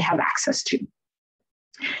language they have access to.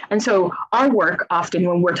 And so our work often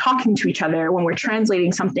when we're talking to each other, when we're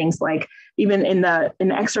translating some things, like even in the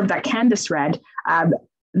excerpt that Candice read,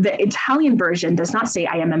 the Italian version does not say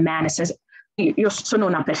I am a man. It says io sono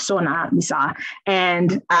una persona, mi sa.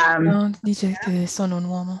 And no, dice che sono un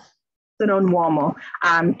uomo. Sono un uomo.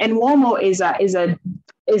 And uomo is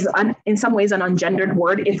in some ways an ungendered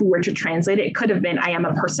word. If we were to translate it, it could have been I am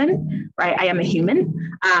a person, right? I am a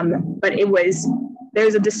human. But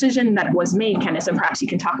there's a decision that was made, Candice, and perhaps you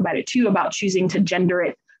can talk about it too, about choosing to gender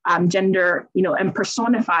it, and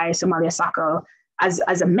personify Somalia Sacco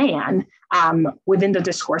as a man within the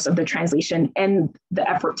discourse of the translation and the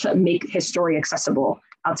effort to make his story accessible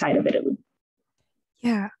outside of Italy.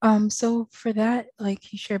 Yeah, so for that,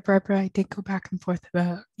 like you shared, Barbara, I did go back and forth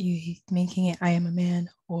about you making it I am a man,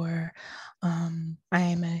 or I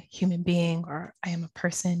am a human being, or I am a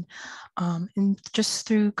person. And just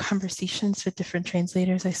through conversations with different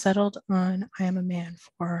translators, I settled on I am a man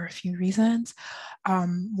for a few reasons.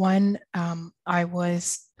 One, I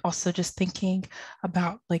was also just thinking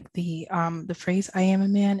about like the phrase I am a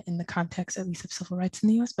man in the context, at least of civil rights in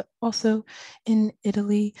the US, but also in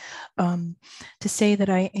Italy. To say that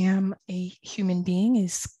I am a human being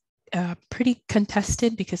is pretty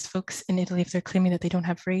contested, because folks in Italy, if they're claiming that they don't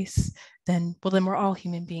have race, then we're all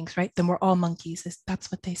human beings, right? Then we're all monkeys,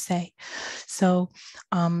 that's what they say. So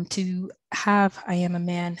to have I am a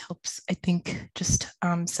man helps, I think, just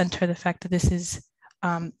center the fact that this is,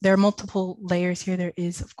 there are multiple layers here. There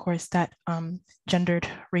is, of course, that gendered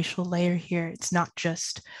racial layer here. It's not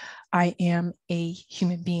just I am a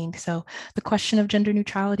human being. So the question of gender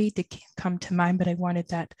neutrality did come to mind, but I wanted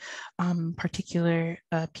that particular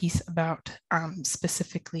piece about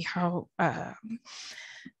specifically how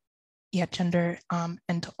yet gender,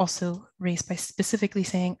 and also race by specifically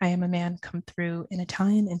saying I am a man come through in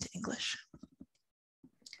Italian into English.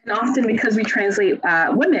 And often because we translate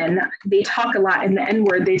women, they talk a lot in the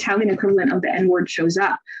N-word, the Italian equivalent of the N-word shows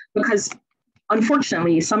up because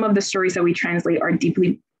unfortunately, some of the stories that we translate are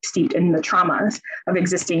deeply steeped in the traumas of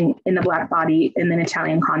existing in the Black body in an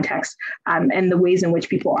Italian context, and the ways in which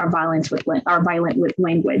people are violent with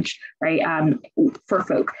language, right, for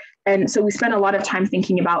folk. And so we spend a lot of time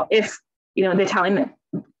thinking about if, you know, the Italian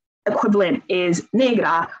equivalent is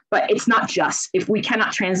negra, but it's not just, if we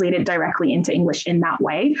cannot translate it directly into English in that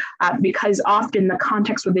way, because often the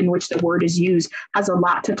context within which the word is used has a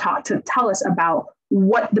lot to tell us about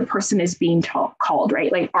what the person is being called,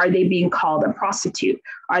 right? Like, are they being called a prostitute?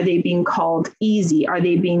 Are they being called easy? Are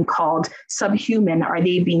they being called subhuman? Are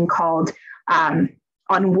they being called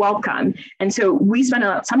unwelcome? And so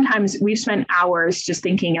sometimes we've spent hours just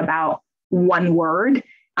thinking about one word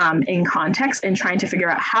in context and trying to figure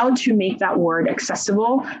out how to make that word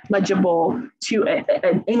accessible, legible to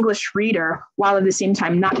an English reader, while at the same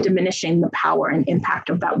time not diminishing the power and impact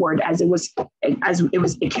of that word as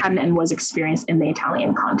it can and was experienced in the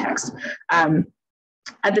Italian context.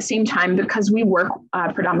 At the same time, because we work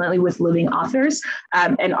predominantly with living authors,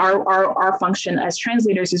 and our function as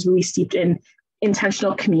translators is really steeped in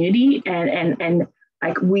intentional community and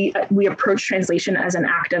like we approach translation as an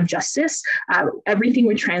act of justice. Everything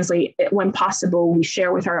we translate, when possible, we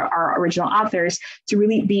share with our original authors to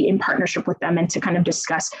really be in partnership with them and to kind of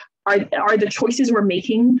discuss, are the choices we're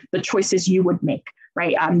making the choices you would make,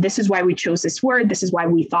 right? This is why we chose this word. This is why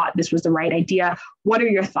we thought this was the right idea. What are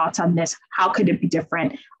your thoughts on this? How could it be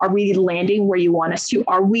different? Are we landing where you want us to?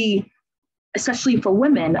 Are we, especially for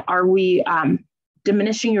women, are we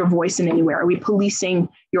diminishing your voice in any way? Are we policing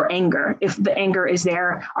your anger? If the anger is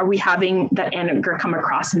there, are we having that anger come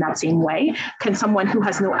across in that same way? Can someone who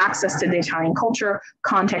has no access to the Italian culture,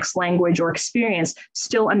 context, language, or experience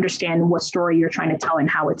still understand what story you're trying to tell and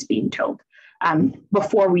how it's being told?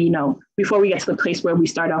 Before we get to the place where we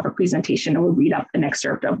start off a presentation and we read up an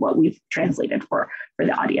excerpt of what we've translated for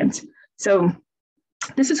the audience. So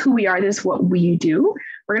this is who we are, this is what we do.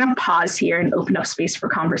 We're going to pause here and open up space for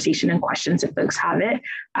conversation and questions if folks have it.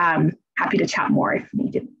 Happy to chat more if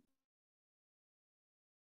needed.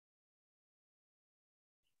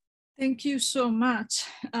 Thank you so much.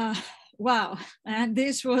 Wow, and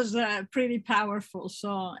this was pretty powerful.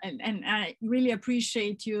 So, and I really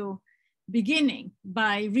appreciate you beginning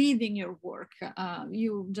by reading your work.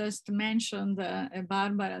 You just mentioned,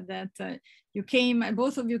 Barbara, that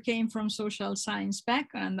both of you came from social science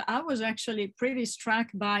background. I was actually pretty struck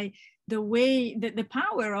by the way that the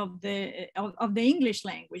power of the English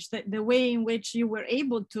language, the way in which you were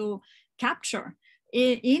able to capture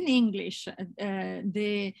in English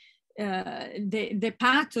the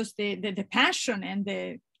pathos, the passion and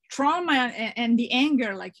the trauma and the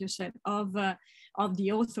anger, like you said, of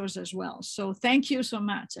the authors as well. So thank you so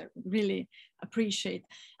much. I really appreciate.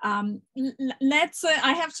 I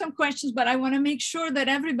have some questions, but I want to make sure that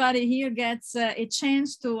everybody here gets a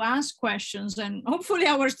chance to ask questions, and hopefully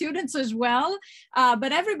our students as well.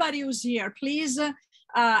 But everybody who's here, please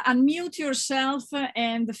unmute yourself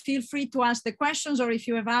and feel free to ask the questions, or if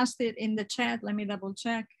you have asked it in the chat, let me double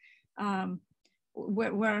check.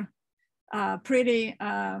 We're pretty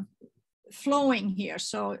flowing here.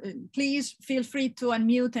 So please feel free to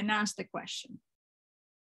unmute and ask the question.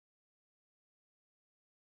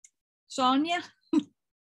 Sonia?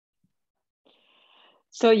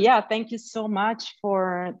 So yeah, thank you so much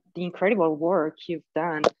for the incredible work you've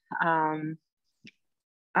done.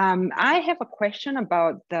 I have a question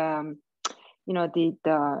about the il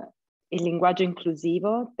linguaggio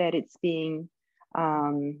inclusivo, that it's being,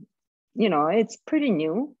 it's pretty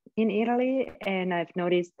new in Italy, and I've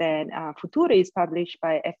noticed that Future is published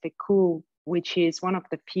by FAQ, which is one of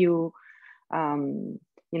the few,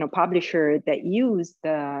 publishers that use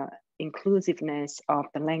the inclusiveness of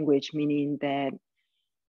the language, meaning that,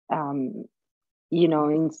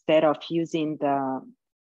 instead of using the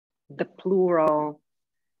plural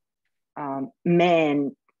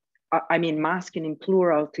men, masculine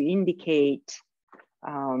plural to indicate,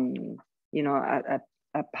 a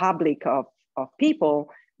public of people,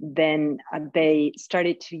 then they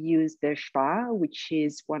started to use the schwa, which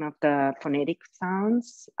is one of the phonetic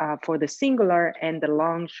sounds for the singular, and the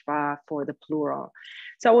long schwa for the plural.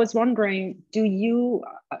 So I was wondering, do you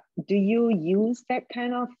use that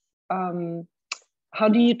kind of, how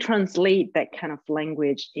do you translate that kind of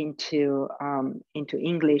language into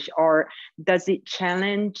English, or does it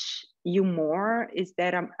challenge you more? Is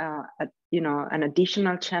that an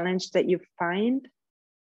additional challenge that you find?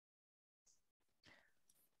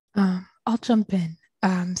 I'll jump in.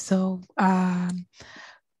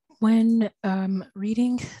 When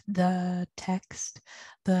reading the text,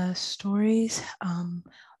 the stories,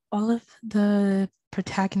 all of the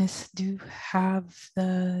protagonists do have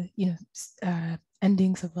the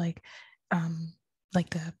endings of like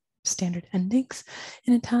the standard endings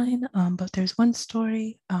in Italian. But there's one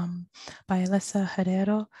story by Alessa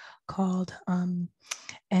Herrero called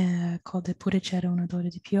Eppure c'era un odore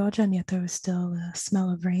di pioggia, and yet there was still a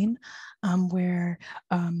smell of rain, where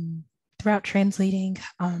throughout translating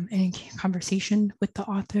and in conversation with the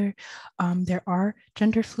author, there are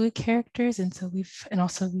gender fluid characters, and so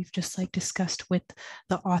we've just like discussed with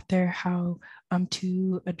the author how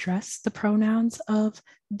to address the pronouns of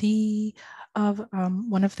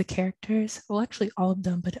one of the characters. Well, actually all of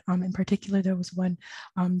them, but in particular there was one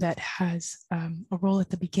that has a role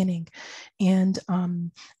at the beginning, and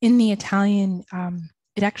in the Italian,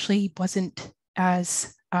 it actually wasn't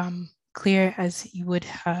as clear as you would.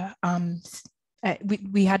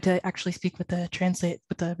 We had to actually speak with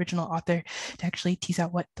the original author to actually tease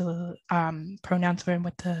out what the pronouns were and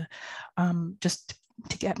what the just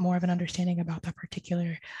to get more of an understanding about that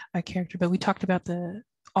particular character. But we talked about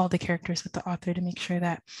all the characters with the author to make sure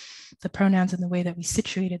that the pronouns and the way that we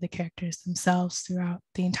situated the characters themselves throughout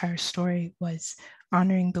the entire story was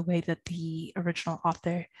honoring the way that the original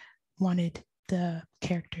author wanted the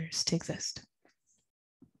characters to exist.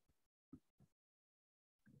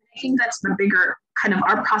 I think that's the bigger kind of,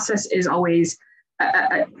 our process is always,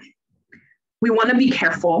 we want to be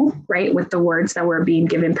careful, right, with the words that we're being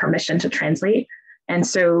given permission to translate. And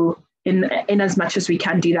so in as much as we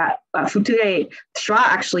can do that, future schwa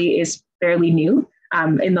actually is fairly new.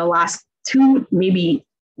 In the last 2, maybe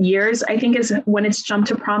years, I think is when it's jumped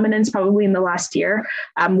to prominence, probably in the last year.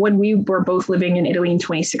 When we were both living in Italy in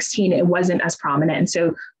 2016, it wasn't as prominent. And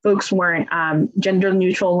so folks weren't, gender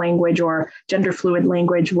neutral language or gender fluid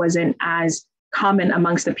language wasn't as common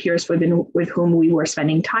amongst the peers with whom we were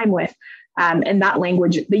spending time with. And that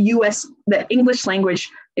language, the English language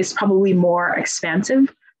is probably more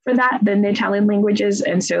expansive for that than the Italian languages.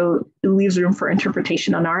 And so it leaves room for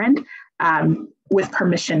interpretation on our end with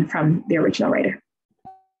permission from the original writer.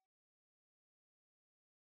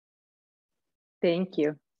 Thank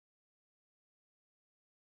you.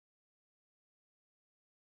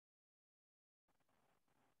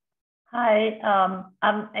 Hi,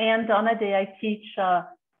 I'm Anne Donade. I teach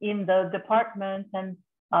in the department, and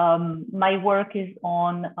my work is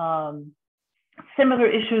on similar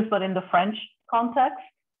issues, but in the French context.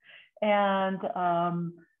 And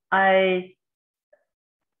I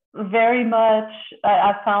very much,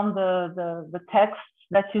 I found the text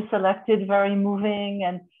that you selected very moving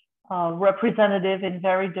and representative in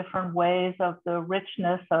very different ways of the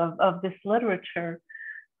richness of this literature.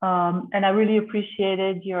 And I really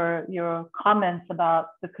appreciated your comments about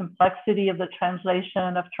the complexity of the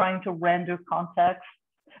translation, of trying to render context,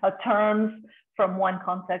 terms from one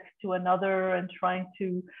context to another, and trying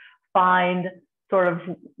to find sort of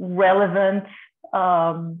relevant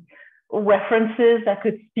references that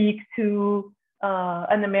could speak to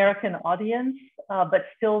an American audience, but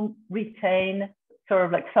still retain sort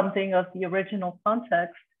of like something of the original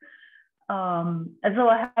context. And so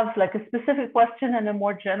I have like a specific question and a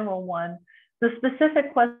more general one. The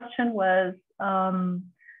specific question was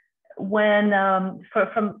when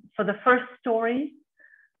for the first story,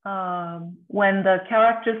 when the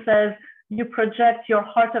character says, "You project your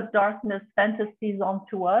heart of darkness fantasies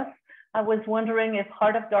onto us," I was wondering if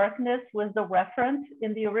heart of darkness was the reference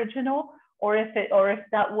in the original, or if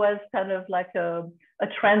that was kind of like a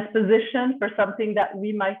transposition for something that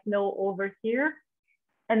we might know over here.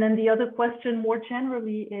 And then the other question more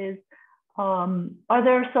generally is, are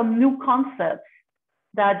there some new concepts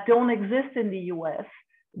that don't exist in the US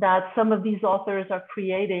that some of these authors are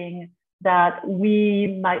creating that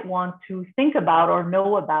we might want to think about or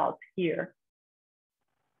know about here?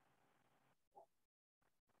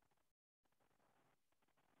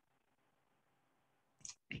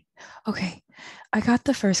 Okay, I got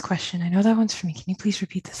the first question. I know that one's for me. Can you please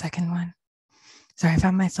repeat the second one? Sorry, I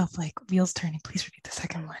found myself like wheels turning. Please repeat the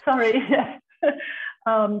second one. Sorry, yes.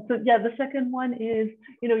 So yeah, the second one is,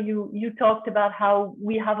 you talked about how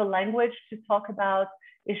we have a language to talk about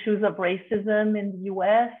issues of racism in the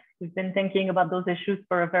US. We've been thinking about those issues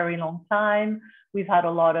for a very long time. We've had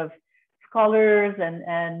a lot of scholars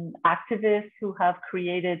and activists who have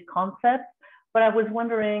created concepts, but I was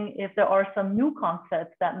wondering if there are some new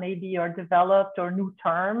concepts that maybe are developed, or new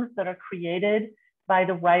terms that are created by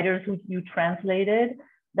the writers who you translated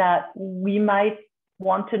that we might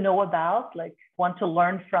want to know about, like want to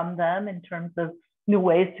learn from them in terms of new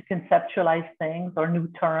ways to conceptualize things or new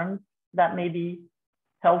terms that may be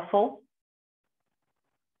helpful.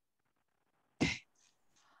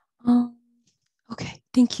 Okay,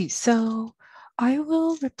 thank you. So I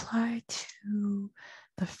will reply to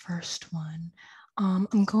the first one.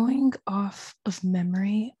 I'm going off of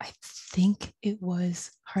memory. I think it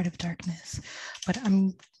was Heart of Darkness, but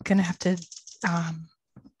I'm gonna have to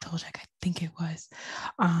double check. I think it was.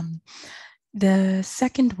 The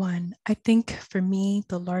second one, I think for me,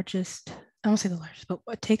 the largest, I won't say the largest, but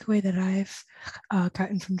a takeaway that I've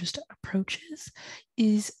gotten from just approaches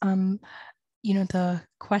is, the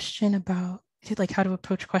question about like how to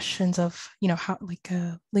approach questions of, how like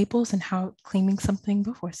labels and how claiming something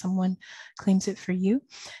before someone claims it for you.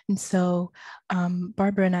 And so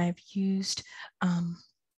Barbara and I have used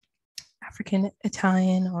African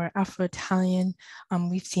Italian or Afro-Italian.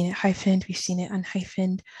 We've seen it hyphened, we've seen it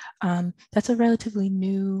unhyphened. That's a relatively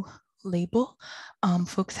new label.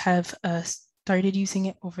 Folks have started using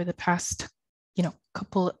it over the past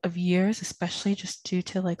couple of years, especially just due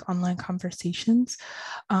to like online conversations.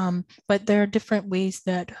 But there are different ways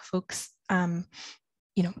that folks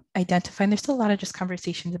identify, and there's still a lot of just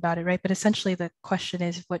conversations about it, right? But essentially the question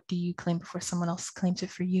is, what do you claim before someone else claims it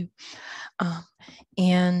for you?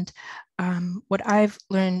 What I've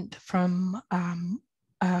learned from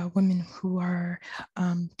women who are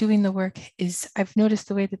doing the work is I've noticed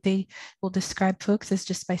the way that they will describe folks is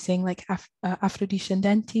just by saying like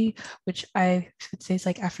Afrodiscendenti, which I would say is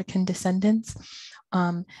like African descendants.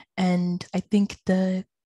 And I think the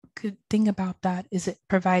good thing about that is it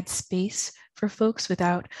provides space for folks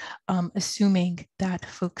without assuming that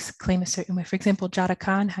folks claim a certain way. For example, Jada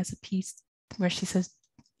Khan has a piece where she says,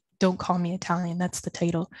 "Don't call me Italian." That's the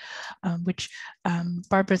title, which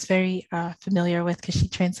Barbara's very familiar with because she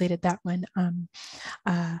translated that one.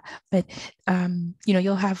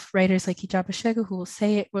 You'll have writers like Igiaba Scego who will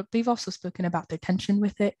say it. Well, they've also spoken about their tension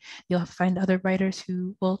with it. You'll find other writers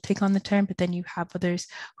who will take on the term, but then you have others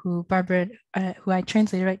who Barbara, who I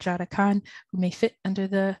translated, right, Jada Khan, who may fit under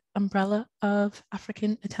the umbrella of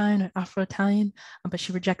African Italian or Afro-Italian, but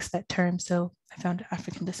she rejects that term. So I found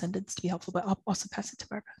African descendants to be helpful, but I'll also pass it to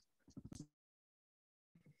Barbara.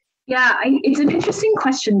 Yeah, it's an interesting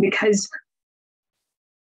question because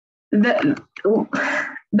the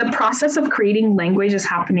process of creating language is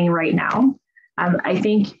happening right now. I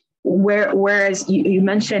think whereas you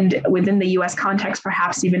mentioned within the US context,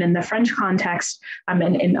 perhaps even in the French context,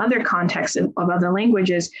 and in other contexts of other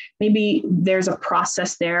languages, maybe there's a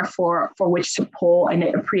process there for which to pull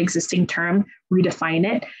a pre-existing term, redefine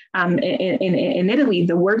it. In Italy,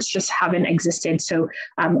 the words just haven't existed. So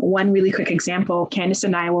one really quick example, Candice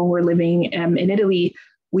and I, when we're living in Italy,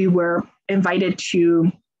 we were invited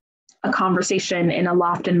to a conversation in a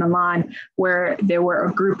loft in Milan where there were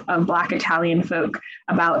a group of Black Italian folk,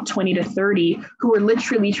 about 20 to 30, who were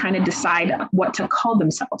literally trying to decide what to call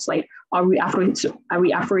themselves. Like, are we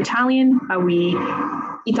Afro-Italian? Are we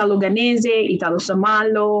Italo-Ghanese,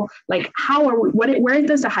 Italo-Somalo? Like, how are we, where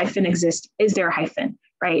does the hyphen exist? Is there a hyphen,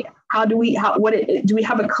 right? Do we have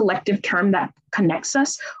a collective term that connects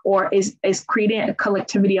us, or is creating a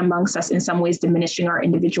collectivity amongst us in some ways diminishing our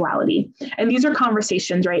individuality? And these are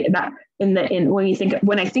conversations, right, that when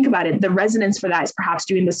I think about it, the resonance for that is perhaps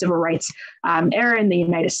during the civil rights era in the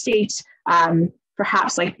United States,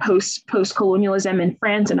 perhaps like post-colonialism in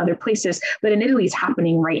France and other places, but in Italy it's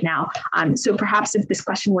happening right now. So perhaps if this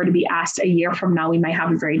question were to be asked a year from now, we might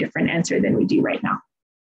have a very different answer than we do right now.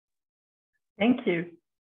 Thank you.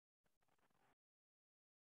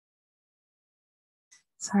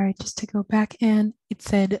 Sorry, just to go back, and it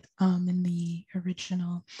said in the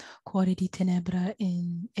original Cuore di Tenebra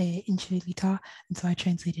in Incivilità, and so I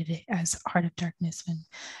translated it as Heart of Darkness, and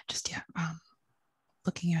just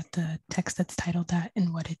looking at the text that's titled that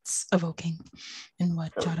and what it's evoking and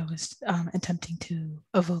what Jada was attempting to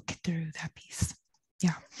evoke through that piece.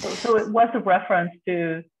 Yeah. So it was a reference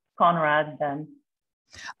to Conrad then?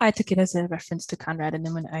 I took it as a reference to Conrad, and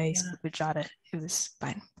then when I spoke with Jada, it was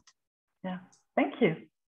fine. Yeah, thank you.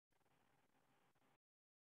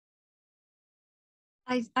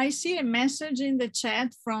 I see a message in the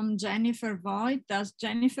chat from Jennifer Voigt. Does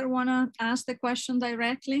Jennifer want to ask the question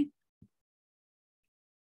directly?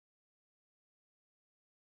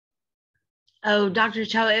 Oh, Dr.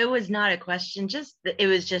 Chow, it was not a question, it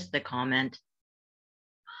was just the comment.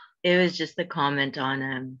 It was just the comment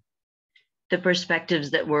on the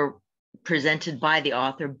perspectives that were presented by the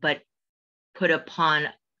author, but put upon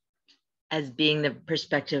as being the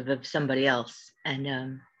perspective of somebody else.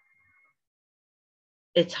 And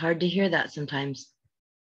it's hard to hear that sometimes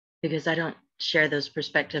because I don't share those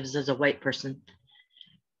perspectives as a white person.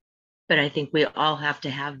 but I think we all have to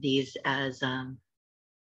have these as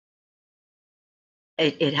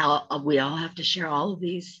we all have to share all of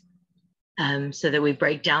these so that we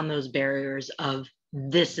break down those barriers of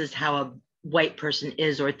this is how a white person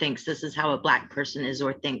is or thinks, this is how a Black person is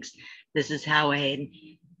or thinks, this is how an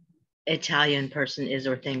Italian person is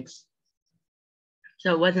or thinks.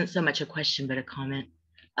 So it wasn't so much a question, but a comment.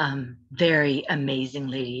 Very amazing,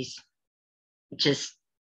 ladies. Just,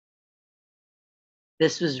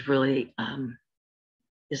 this was real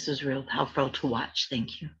helpful to watch.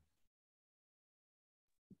 Thank you.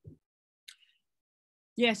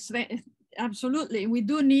 Yes, absolutely. We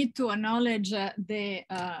do need to acknowledge the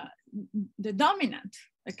dominant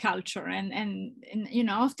culture and you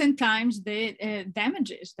know, oftentimes the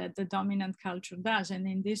damages that the dominant culture does. And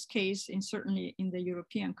in this case, certainly in the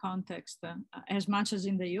European context, as much as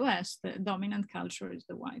in the US, the dominant culture is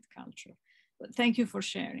the white culture. But thank you for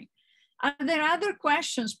sharing. Are there other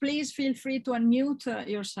questions? Please feel free to unmute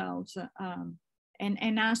yourselves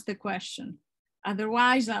and ask the question.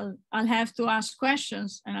 Otherwise, I'll have to ask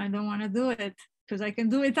questions, and I don't want to do it because I can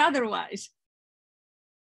do it otherwise.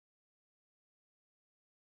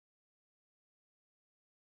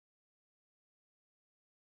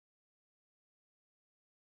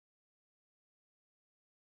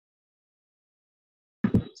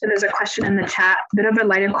 So there's a question in the chat, a bit of a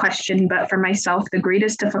lighter question, but for myself, the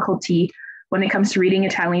greatest difficulty when it comes to reading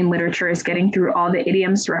Italian literature is getting through all the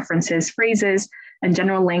idioms, references, phrases, and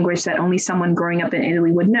general language that only someone growing up in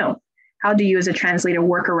Italy would know. How do you as a translator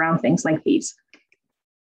work around things like these?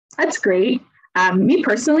 That's great. Me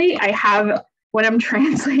personally, I have, when I'm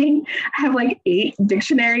translating, I have like 8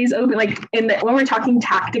 dictionaries open. Like when we're talking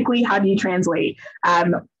tactically, how do you translate?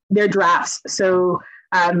 They're drafts. So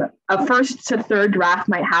a first to third draft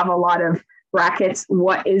might have a lot of brackets.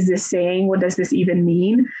 What is this saying? What does this even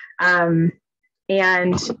mean?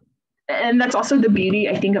 And that's also the beauty,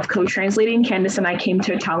 I think, of co-translating. Candice and I came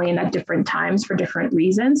to Italian at different times for different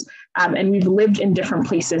reasons. And we've lived in different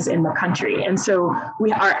places in the country. And so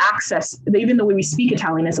our access, even the way we speak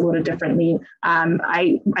Italian is a little differently.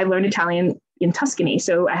 I learned Italian in Tuscany.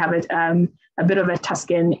 So I have a bit of a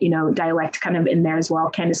Tuscan, dialect kind of in there as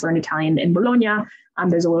well. Candice learned Italian in Bologna.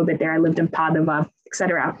 There's a little bit there. I lived in Padova, et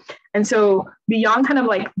cetera. And so beyond kind of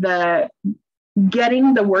like the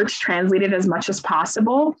getting the words translated as much as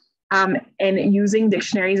possible, and using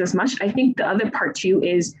dictionaries as much, I think the other part too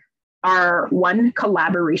is our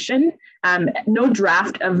collaboration. No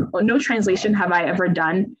translation have I ever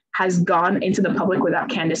done has gone into the public without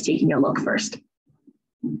Candice taking a look first,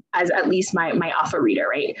 as at least my alpha reader,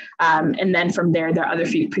 right? And then from there are other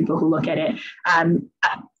few people who look at it.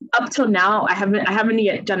 Up till now, I haven't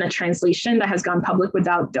yet done a translation that has gone public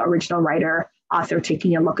without the original writer, author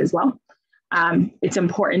taking a look as well. It's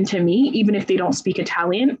important to me, even if they don't speak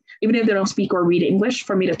Italian, even if they don't speak or read English,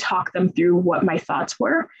 for me to talk them through what my thoughts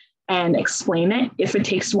were and explain it. If it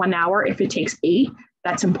takes 1 hour, if it takes 8,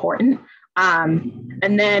 that's important.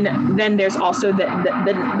 And then there's also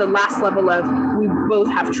the last level of, we both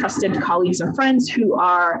have trusted colleagues and friends who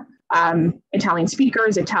are Italian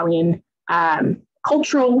speakers, Italian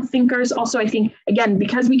cultural thinkers. Also, I think, again,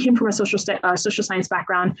 because we came from a social science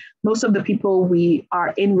background, most of the people we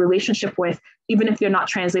are in relationship with, even if they're not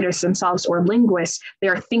translators themselves or linguists, they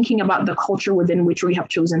are thinking about the culture within which we have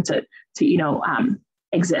chosen to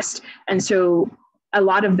exist. And so a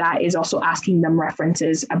lot of that is also asking them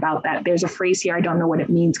references about that. There's a phrase here, I don't know what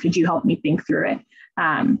it means. Could you help me think through it?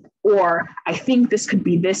 Or I think this could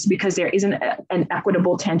be this because there isn't an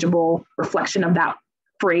equitable, tangible reflection of that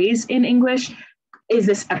phrase in English. Is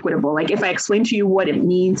this equitable? Like if I explain to you what it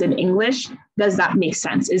means in English, does that make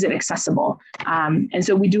sense? Is it accessible? And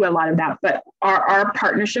so we do a lot of that, but our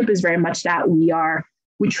partnership is very much that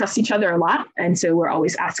we trust each other a lot. And so we're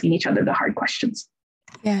always asking each other the hard questions.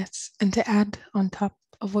 Yes, and to add on top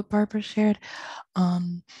of what Barbara shared,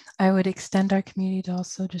 I would extend our community to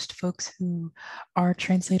also just folks who are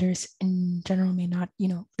translators in general, may not,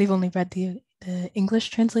 they've only read the English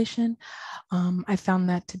translation. I found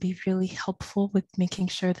that to be really helpful with making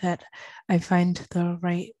sure that I find the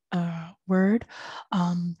right word.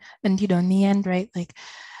 And, in the end, right, like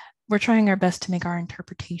we're trying our best to make our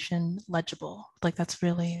interpretation legible. Like that's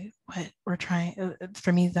really what we're trying.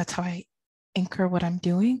 For me, that's how I anchor what I'm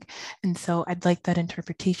doing. And so I'd like that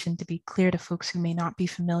interpretation to be clear to folks who may not be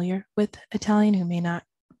familiar with Italian, who may not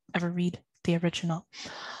ever read the original.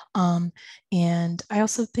 And I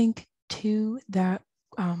also think too that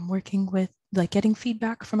working with getting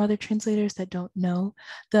feedback from other translators that don't know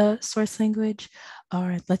the source language,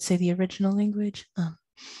 or let's say the original language,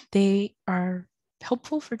 they are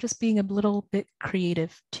helpful for just being a little bit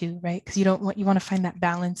creative too, right? Because you want to find that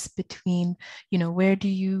balance between, where are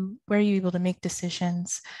you able to make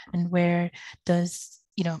decisions, and where does,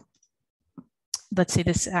 let's say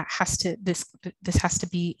this has to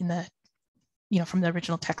be in the, from the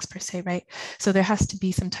original text per se, right? So there has to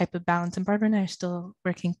be some type of balance, and Barbara and I are still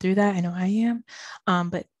working through that. I know I am,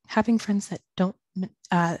 but having friends that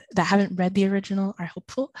that haven't read the original are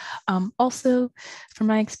helpful. Also, from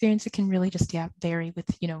my experience, it can really just vary with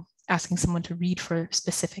asking someone to read for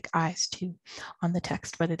specific eyes too on the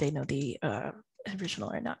text, whether they know the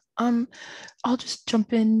original or not. I'll just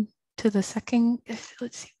jump in to the second.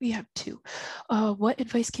 Let's see, we have two. What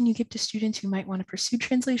advice can you give to students who might want to pursue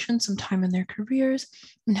translation sometime in their careers?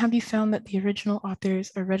 And have you found that the original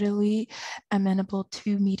authors are readily amenable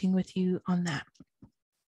to meeting with you on that?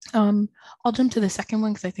 I'll jump to the second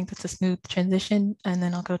one because I think that's a smooth transition, and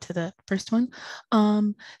then I'll go to the first one.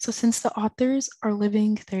 So since the authors are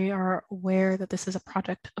living, they are aware that this is a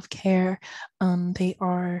project of care. They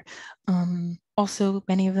are also,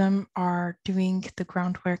 many of them are doing the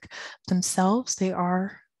groundwork themselves. They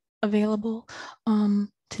are available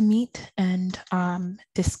to meet and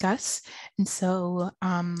discuss. And so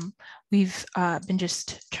we've been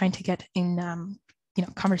just trying to get in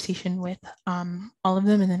conversation with all of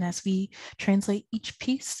them. And then as we translate each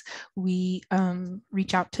piece, we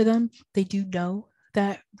reach out to them. They do know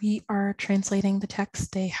that we are translating the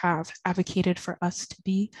text. They have advocated for us to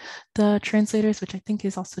be the translators, which I think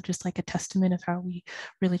is also just like a testament of how we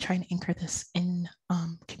really try and anchor this in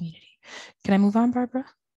community. Can I move on, Barbara?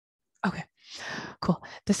 Okay, cool.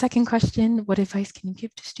 The second question, what advice can you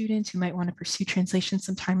give to students who might want to pursue translation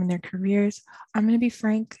sometime in their careers? I'm going to be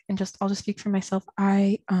frank and I'll just speak for myself.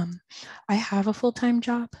 I have a full-time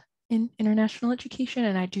job in international education,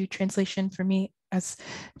 and I do translation for me as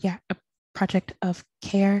a project of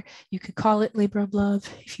care. You could call it labor of love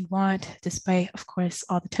if you want, despite, of course,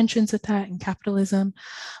 all the tensions with that and capitalism.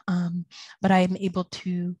 But I am able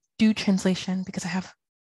to do translation because I have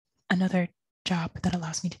another job that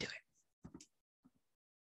allows me to do it.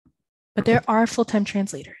 But there are full-time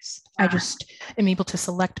translators. I just am able to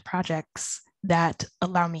select projects that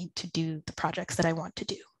allow me to do the projects that I want to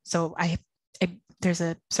do. So there's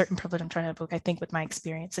a certain privilege I'm trying to evoke, I think, with my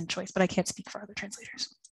experience and choice, but I can't speak for other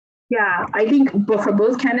translators. Yeah, I think for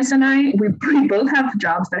both Candice and I, we both have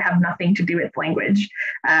jobs that have nothing to do with language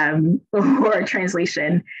or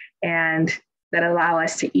translation, and that allow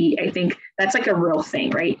us to eat. I think that's like a real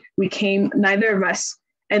thing, right? Neither of us,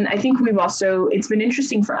 and I think it's been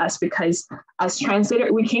interesting for us because as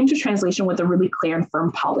translator, we came to translation with a really clear and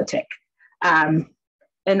firm politic.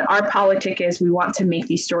 And our politic is we want to make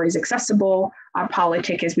these stories accessible. Our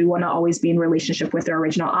politic is we want to always be in relationship with our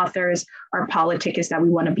original authors. Our politic is that we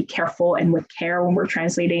want to be careful and with care when we're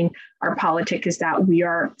translating. Our politic is that we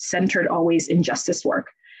are centered always in justice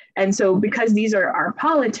work. And so because these are our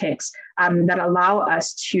politics that allow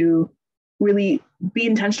us to really be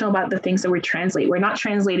intentional about the things that we translate. We're not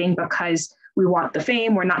translating because we want the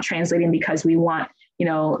fame. We're not translating because we want,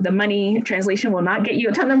 the money. Translation will not get you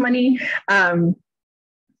a ton of money.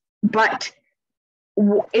 But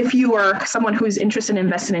if you are someone who's interested in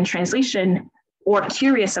investing in translation or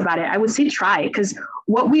curious about it, I would say try, because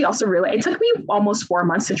what we also realized, it took me almost 4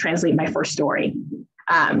 months to translate my first story.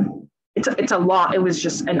 It's a lot. It was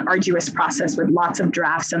just an arduous process with lots of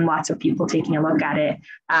drafts and lots of people taking a look at it.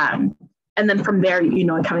 And then from there,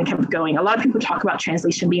 it kind of kept going. A lot of people talk about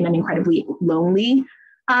translation being an incredibly lonely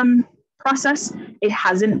process. It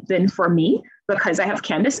hasn't been for me, because I have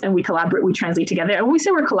Candice and we collaborate, we translate together. And when we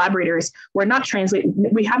say we're collaborators, we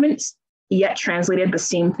haven't yet translated the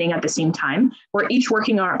same thing at the same time. We're each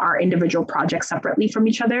working on our individual projects separately from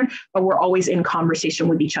each other, but we're always in conversation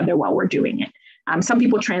with each other while we're doing it. Some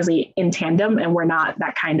people translate in tandem and we're not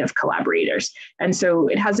that kind of collaborators. And so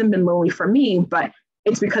it hasn't been lonely for me, but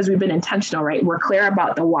it's because we've been intentional, right? We're clear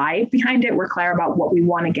about the why behind it. We're clear about what we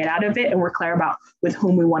want to get out of it. And we're clear about with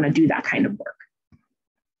whom we want to do that kind of work.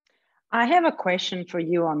 I have a question for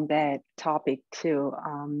you on that topic too,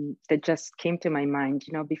 that just came to my mind.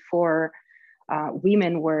 Before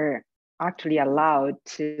women were actually allowed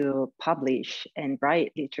to publish and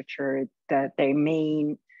write literature, that their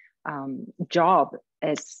main job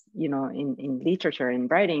as in literature and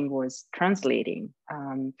writing was translating.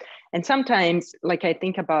 And sometimes, like I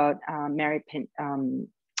think about Mary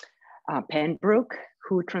Pembroke,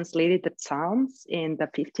 who translated the Psalms in the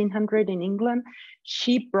 1500s in England.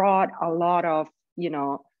 She brought a lot of,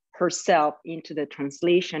 herself into the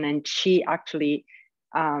translation, and she actually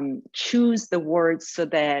choose the words so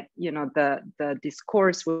that, the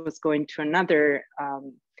discourse was going to another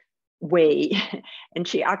way. And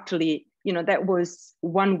she actually you know, that was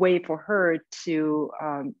one way for her to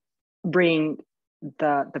bring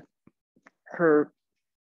her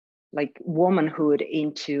like womanhood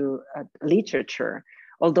into literature.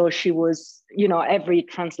 Although she was, you know, every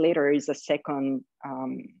translator is a second,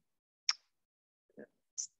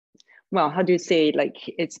 well, how do you say, like,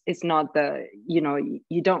 it's not the, you know,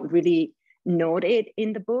 you don't really note it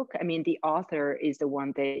in the book. I mean, the author is the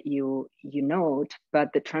one that you note,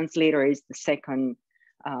 but the translator is the second,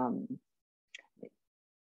 I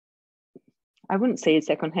wouldn't say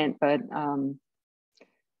secondhand, but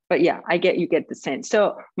yeah, you get the sense.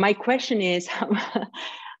 So my question is,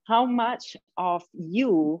 how much of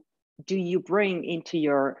you do you bring into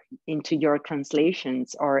your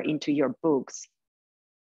translations or into your books?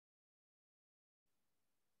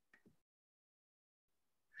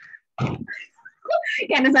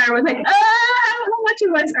 Candice, I was like, how much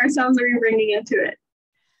of us ourselves are we bringing into it?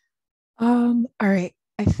 All right,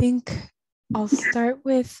 I think I'll start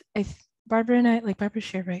with, Barbara and I, like Barbara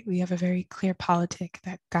shared, right, we have a very clear politic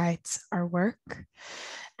that guides our work.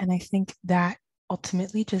 And I think that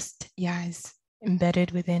ultimately just, yeah, is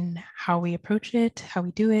embedded within how we approach it, how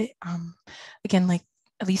we do it. Again, like,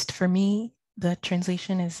 at least for me, the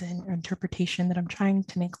translation is an interpretation that I'm trying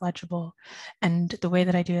to make legible. And the way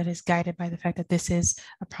that I do it is guided by the fact that this is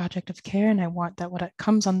a project of care. And I want that what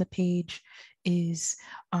comes on the page is,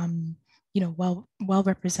 you know, well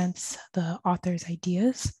represents the author's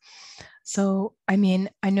ideas. So, I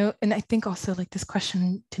mean, I know, and I think also like this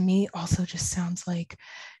question to me also just sounds like,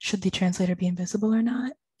 should the translator be invisible or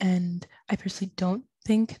not? And I personally don't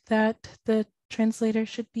think that the translator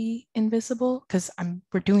should be invisible, because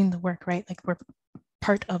we're doing the work, right? Like, we're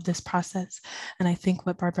part of this process. And I think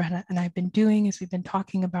what Barbara and I have been doing is we've been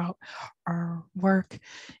talking about our work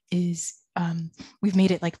is we've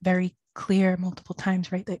made it like very clear multiple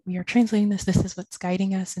times, right? That we are translating this is what's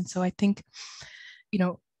guiding us. And so I think, you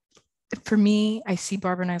know, for me, I see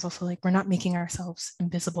Barbara and I as also like, we're not making ourselves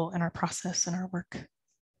invisible in our process and our work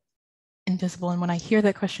invisible. And when I hear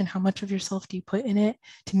that question, how much of yourself do you put in it?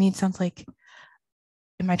 To me, it sounds like,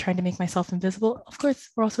 am I trying to make myself invisible? Of course,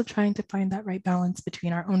 we're also trying to find that right balance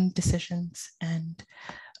between our own decisions and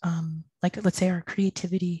like, let's say, our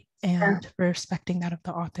creativity and respecting that of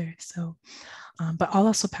the author. So, but I'll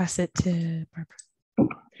also pass it to Barbara.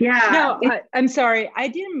 Yeah. No, I'm sorry. I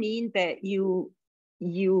didn't mean that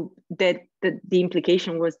that the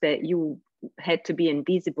implication was that you had to be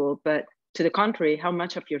invisible, but to the contrary, how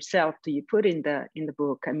much of yourself do you put in the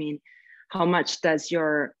book? I mean, how much does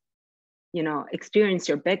your, you know, experience,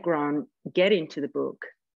 your background get into the book?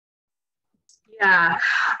 Yeah,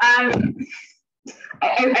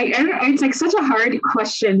 it's like such a hard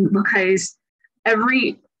question because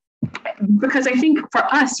I think for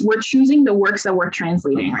us, we're choosing the works that we're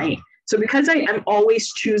translating, right? So because I'm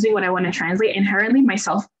always choosing what I want to translate, inherently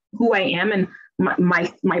myself, who I am, and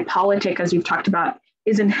my politic, as we've talked about,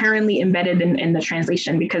 is inherently embedded in the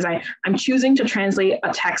translation, because I'm choosing to translate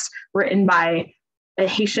a text written by a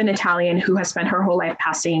Haitian Italian who has spent her whole life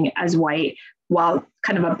passing as white while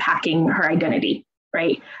kind of unpacking her identity,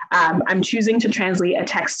 right? I'm choosing to translate a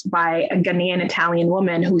text by a Ghanaian Italian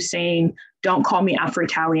woman who's saying, don't call me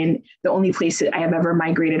Afro-Italian. The only place I have ever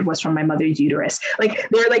migrated was from my mother's uterus. Like,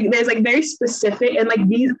 there's like very specific, and like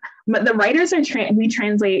the writers we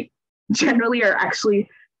translate generally are actually,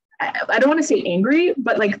 I don't want to say angry,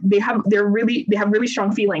 but like they have really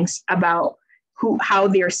strong feelings about how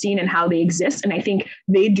they're seen and how they exist. And I think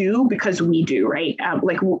they do because we do, right?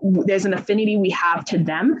 There's an affinity we have to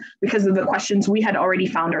them because of the questions we had already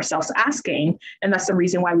found ourselves asking. And that's the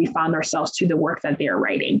reason why we found ourselves to the work that they're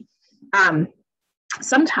writing.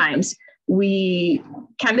 Sometimes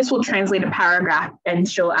Candice will translate a paragraph and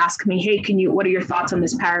she'll ask me, hey, what are your thoughts on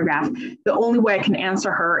this paragraph? The only way I can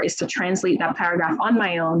answer her is to translate that paragraph on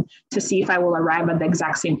my own to see if I will arrive at the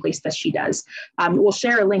exact same place that she does. We'll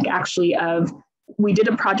share a link actually we did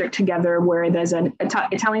a project together where there's an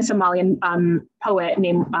Italian Somalian poet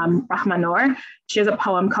named Rahma Noor. She has a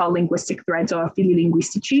poem called Linguistic Threads or Fili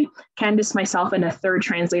Linguistici. Candice, myself, and a third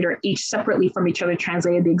translator, each separately from each other,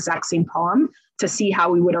 translated the exact same poem to see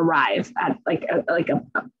how we would arrive at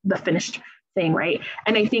the finished thing, right?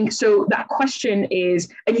 And I think so that question is,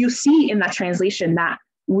 and you see in that translation that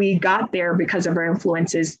we got there because of our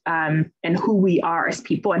influences and who we are as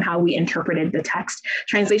people and how we interpreted the text.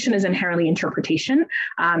 Translation is inherently interpretation.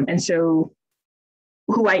 And so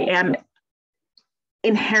who I am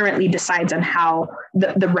inherently decides on how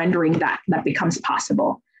the rendering that becomes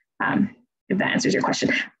possible, if that answers your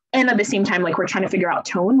question. And at the same time, like, we're trying to figure out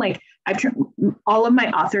tone. Like, all of my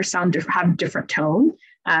authors have different tone.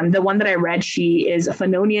 The one that I read, she is a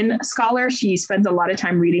Fanonian scholar. She spends a lot of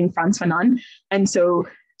time reading Frantz Fanon. And so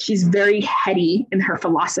she's very heady in her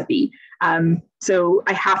philosophy. So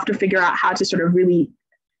I have to figure out how to sort of really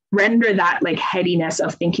render that like headiness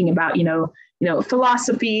of thinking about,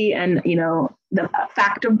 philosophy and, the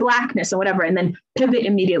fact of Blackness and whatever, and then pivot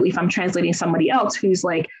immediately if I'm translating somebody else who's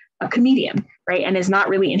like a comedian, right? And is not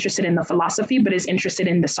really interested in the philosophy, but is interested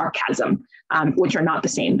in the sarcasm, which are not the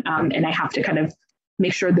same. And I have to kind of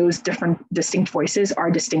make sure those different distinct voices are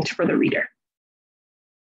distinct for the reader.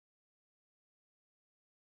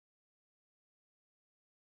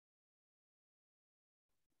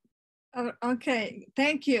 Okay,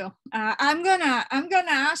 thank you. I'm gonna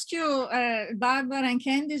ask you, Barbara and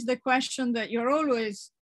Candice, the question that you're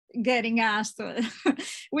always getting asked,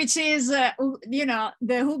 which is, the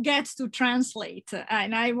who gets to translate,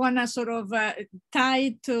 and I want to sort of tie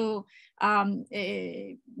it to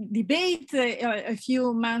a debate a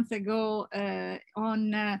few months ago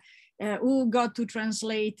on who got to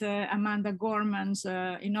translate Amanda Gorman's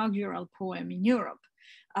inaugural poem in Europe.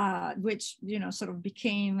 Which sort of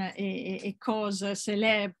became a cause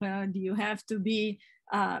célèbre. Do you have to be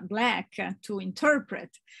Black to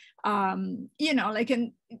interpret? Like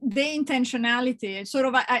the intentionality. Sort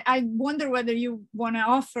of, I wonder whether you want to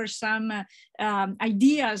offer some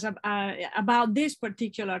ideas about this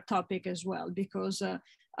particular topic as well, because it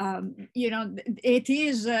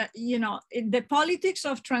is the politics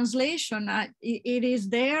of translation. It is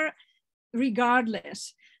there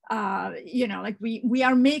regardless. Like we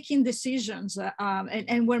are making decisions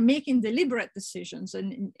and we're making deliberate decisions,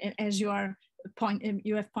 and as you have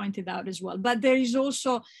pointed out as well. But there is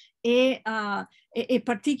also a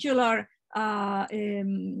particular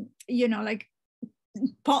like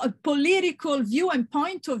political view and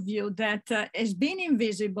point of view that has been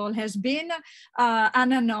invisible, has been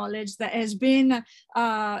unacknowledged, that has been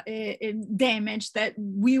damaged, that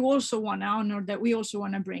we also want to honor, that we also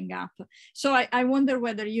want to bring up. So I wonder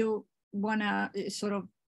whether you want to sort of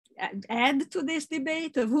add to this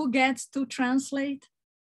debate of who gets to translate.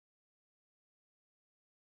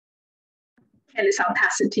 Candice, I'll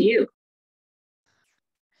pass it to you.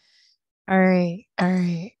 All right.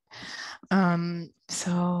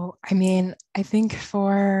 So, I mean, I think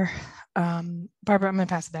for Barbara, I'm going to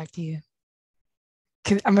pass it back to you.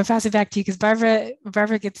 Because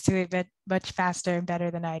Barbara gets to it much faster and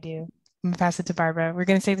better than I do. I'm going to pass it to Barbara. We're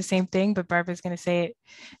going to say the same thing, but Barbara's going to say it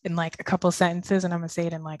in like a couple sentences, and I'm going to say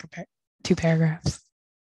it in like 2 paragraphs.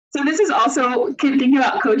 So this is also thinking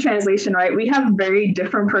about co-translation, right? We have very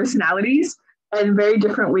different personalities and very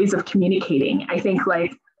different ways of communicating. I think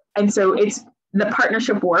and so the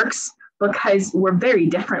partnership works because we're very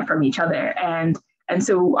different from each other. And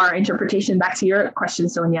so our interpretation, back to your question,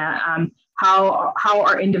 Sonia, how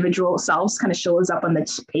our individual selves kind of shows up on the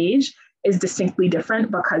page is distinctly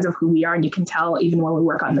different because of who we are. And you can tell even when we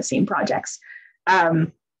work on the same projects.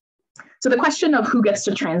 So the question of who gets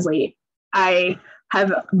to translate, I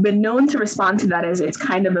have been known to respond to that as it's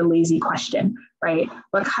kind of a lazy question, right?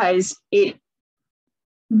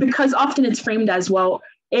 Because often it's framed as, well,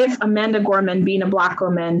 if Amanda Gorman, being a Black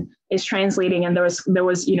woman, is translating, and there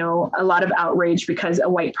was a lot of outrage because a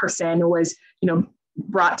white person was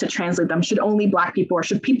brought to translate them, should only Black people, or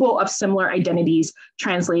should people of similar identities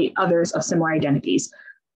translate others of similar identities?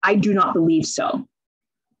 I do not believe so.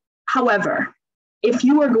 However, if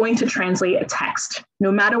you are going to translate a text,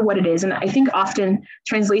 no matter what it is, and I think often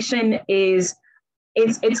translation is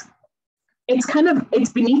it's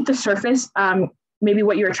beneath the surface. Maybe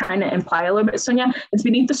what you were trying to imply a little bit, Sonia, it's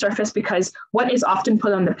beneath the surface because what is often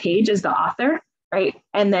put on the page is the author, right?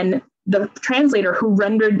 And then the translator who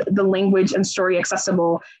rendered the language and story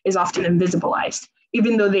accessible is often invisibilized.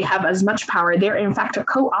 Even though they have as much power, they're in fact a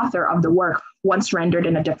co-author of the work once rendered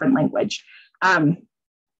in a different language.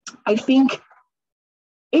 I think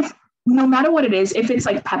if, no matter what it is, if it's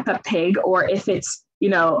like Peppa Pig, or if it's,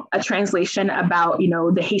 a translation about,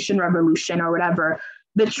 the Haitian Revolution or whatever,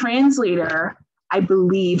 the translator, I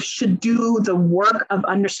believe, should do the work of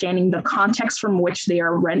understanding the context from which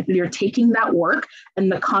they're taking that work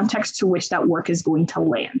and the context to which that work is going to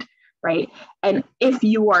land, right? And if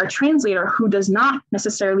you are a translator who does not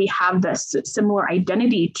necessarily have the similar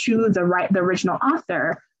identity to the original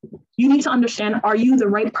author, you need to understand, are you the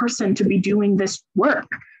right person to be doing this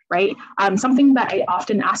work, right? Something that I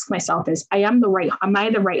often ask myself is, am I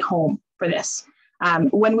the right home for this?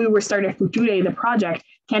 When we were starting Future, the project,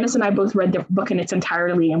 Candice and I both read the book in its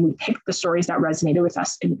entirety, and we picked the stories that resonated with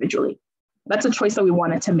us individually. That's a choice that we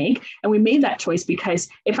wanted to make. And we made that choice because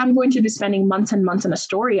if I'm going to be spending months and months on a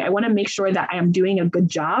story, I want to make sure that I am doing a good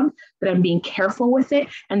job, that I'm being careful with it,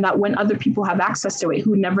 and that when other people have access to it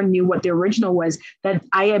who never knew what the original was, that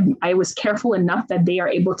I was careful enough that they are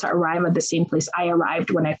able to arrive at the same place I arrived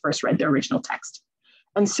when I first read the original text.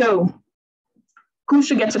 And so who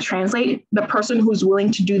should get to translate? The person who's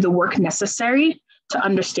willing to do the work necessary to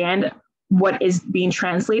understand what is being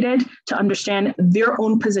translated, to understand their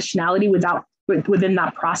own positionality within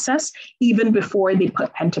that process, even before they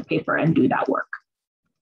put pen to paper and do that work.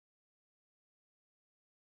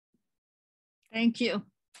 Thank you.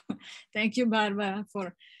 Thank you, Barbara,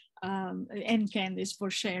 and Candice for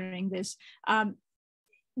sharing this.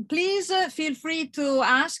 Please feel free to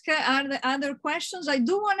ask other questions. I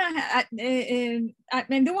do want to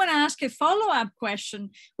ask a follow-up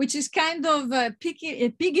question, which is kind of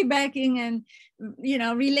piggybacking and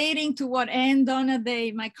relating to what Anne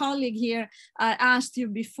Donaday, my colleague here, asked you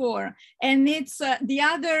before, and it's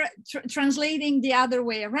translating the other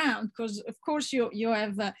way around, because of course you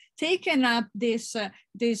have taken up this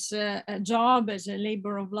job as a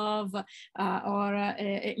labor of love or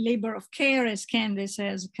a labor of care, as Candice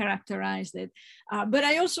has characterized it. But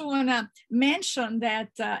I also want to mention that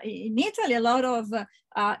in Italy, a lot of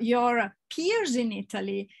your peers in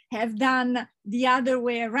Italy have done the other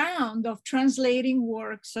way around of translating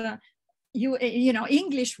works,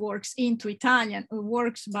 English works into Italian,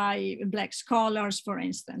 works by Black scholars, for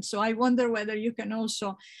instance. So I wonder whether you can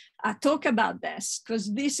also talk about this,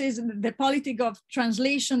 because this is the politic of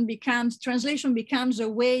translation becomes a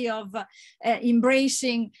way of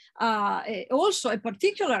embracing also a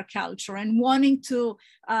particular culture and wanting to,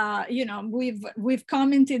 we've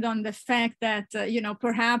commented on the fact that,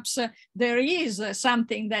 perhaps there is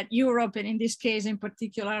something that Europe, and in this case in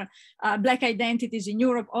particular, Black identities in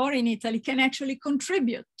Europe or in Italy, can actually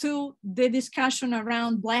contribute to the discussion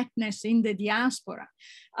around Blackness in the diaspora.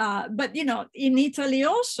 But in Italy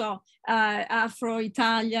also,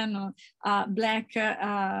 Afro-Italian Black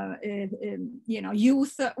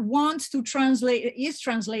youth wants to is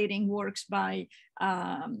translating works by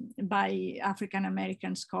African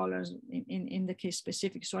American scholars in the case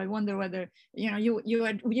specific. So I wonder whether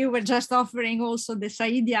you were just offering also the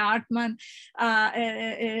Saidia Hartman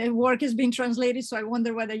work has been translated. So I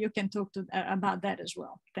wonder whether you can talk about that as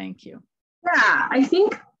well. Thank you. Yeah, I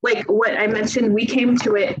think like what I mentioned, we came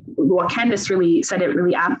to it. Well, Candice really said it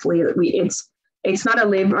really aptly. It's not a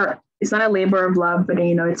labor of love, but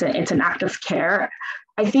it's an act of care.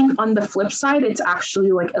 I think on the flip side, it's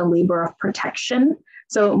actually like a labor of protection.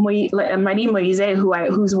 So Marie Moise,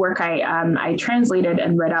 whose work I translated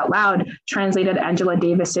and read out loud, translated Angela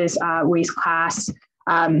Davis's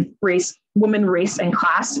Woman, Race, and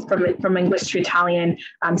Class from English to Italian.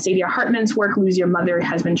 Saidia Hartman's work, Lose Your Mother,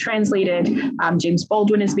 has been translated. James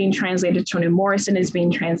Baldwin is being translated. Toni Morrison is being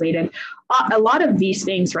translated. A lot of these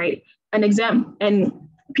things, right? And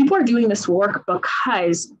people are doing this work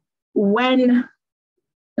because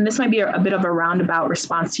and this might be a bit of a roundabout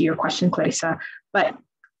response to your question, Clarissa, but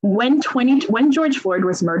when George Floyd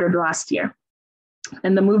was murdered last year,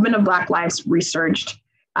 and the movement of Black Lives resurged,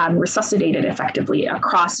 resuscitated effectively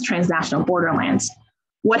across transnational borderlands,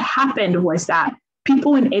 what happened was that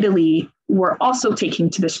people in Italy were also taking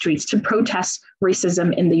to the streets to protest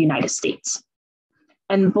racism in the United States.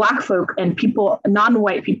 And Black folk and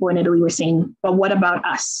non-white people in Italy were saying, but what about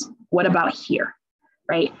us? What about here,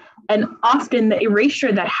 right? And often the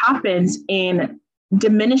erasure that happens in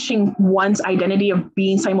diminishing one's identity of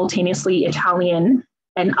being simultaneously Italian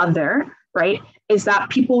and other, right, is that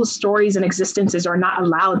people's stories and existences are not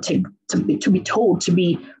allowed to be told, to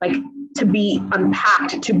be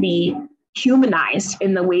unpacked, to be humanized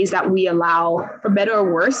in the ways that we allow, for better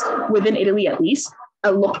or worse, within Italy at least,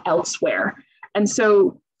 a look elsewhere. And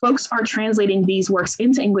so folks are translating these works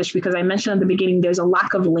into English because I mentioned at the beginning, there's a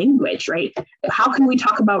lack of language, right? How can we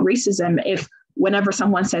talk about racism if whenever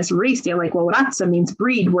someone says race, they're like, well, razza means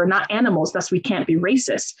breed. We're not animals, thus we can't be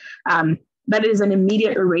racist. That is an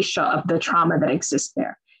immediate erasure of the trauma that exists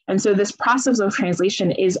there. And so this process of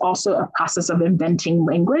translation is also a process of inventing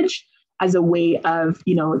language as a way of,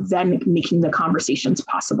 then making the conversations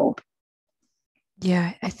possible.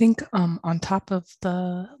 Yeah, I think on top of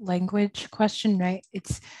the language question, right,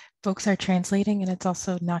 it's folks are translating, and it's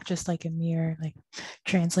also not just like a mere like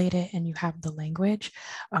translate it and you have the language.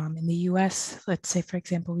 In the US, let's say, for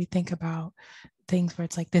example, we think about things where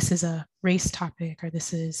it's like, this is a race topic, or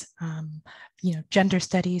this is, gender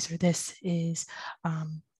studies, or this is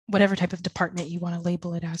whatever type of department you want to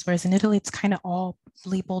label it as. Whereas in Italy, it's kind of all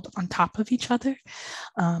labeled on top of each other.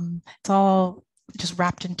 It's all just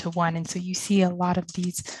wrapped into one. And so you see a lot of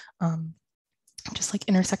these just like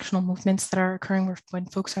intersectional movements that are occurring when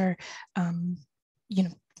folks are,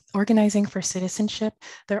 organizing for citizenship.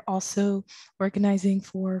 They're also organizing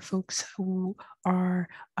for folks who are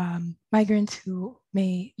migrants who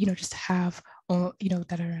may, just have,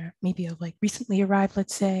 that are maybe like recently arrived,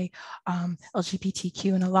 let's say,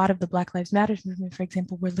 LGBTQ, and a lot of the Black Lives Matter movement, for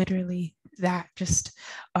example, were literally that, just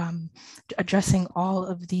addressing all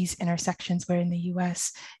of these intersections, where in the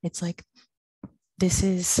US, it's like, this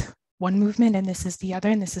is one movement and this is the other,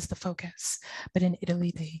 and this is the focus. But in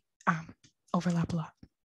Italy, they overlap a lot.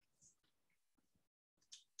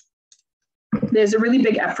 There's a really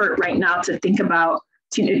big effort right now to think about,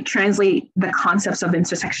 to translate the concepts of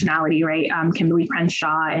intersectionality, right? Kimberly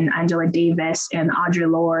Crenshaw and Angela Davis and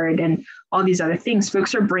Audre Lorde and all these other things.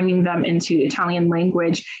 Folks are bringing them into Italian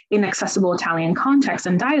language in accessible Italian context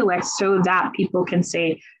and dialects, so that people can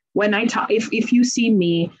say, when I talk, if you see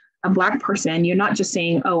me, a Black person, you're not just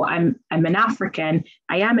saying, oh, I'm an African,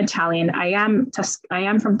 I am Italian, I am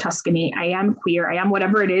from Tuscany, I am queer, I am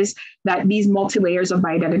whatever it is, that these multi-layers of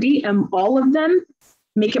my identity, and all of them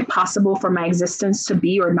make it possible for my existence to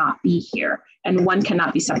be or not be here. And one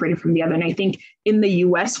cannot be separated from the other. And I think in the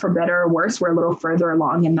US, for better or worse, we're a little further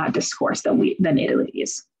along in that discourse than Italy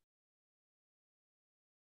is.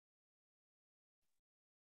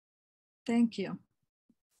 Thank you.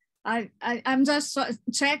 I'm just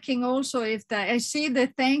checking also if I see the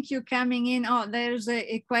thank you coming in. Oh, there's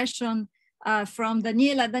a question from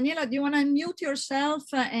Daniela. Daniela, do you want to unmute yourself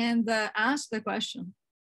and ask the question?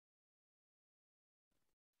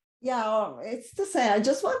 Yeah, it's the same. I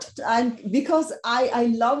just wanted to, because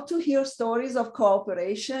I love to hear stories of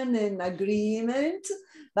cooperation and agreement,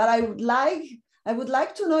 but I would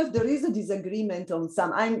like to know if there is a disagreement on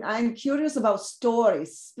some. I'm curious about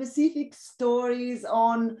stories, specific stories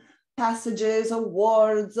on passages or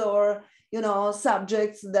words or,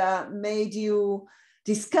 subjects that made you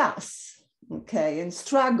discuss, okay, and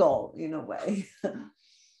struggle in a way.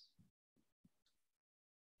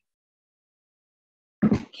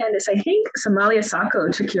 Candice, I think Somalia Sako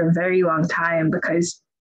took you a very long time because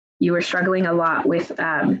you were struggling a lot with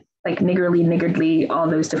like niggerly, niggardly, all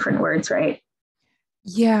those different words, right?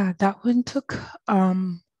 Yeah, that one took a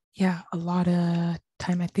lot of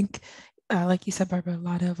time. I think, like you said, Barbara, a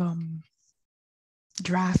lot of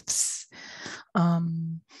drafts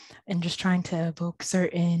and just trying to evoke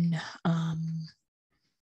certain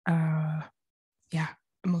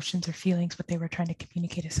emotions or feelings, what they were trying to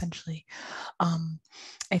communicate essentially.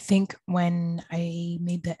 I think when I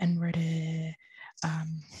made the N-word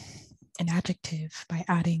an adjective by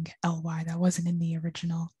adding ly, that wasn't in the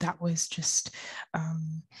original. That was just,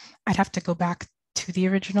 I'd have to go back to the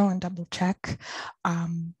original and double check.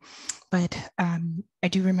 But I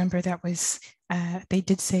do remember that was, they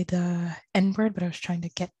did say the N-word, but I was trying to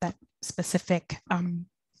get that specific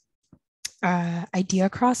idea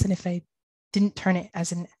across. And if I didn't turn it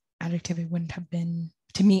as an adjective, it wouldn't have been,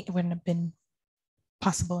 to me, it wouldn't have been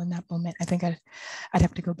possible in that moment. I think I'd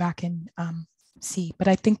have to go back and see. But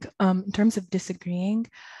I think in terms of disagreeing,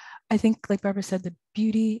 I think, like Barbara said, the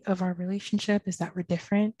beauty of our relationship is that we're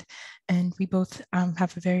different, and we both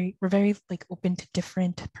we're very like open to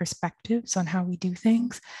different perspectives on how we do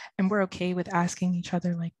things, and we're okay with asking each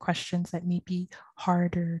other like questions that may be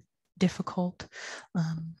hard or difficult,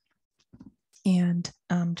 and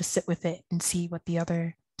just sit with it and see what the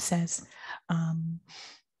other says, and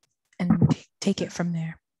take it from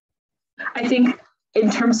there. I think in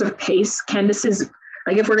terms of pace, Candice is,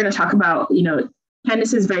 like, if we're going to talk about,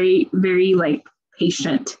 Candice is very, very like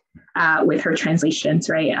patient with her translations,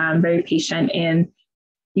 right? Very patient in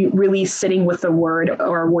really sitting with the word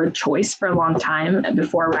or word choice for a long time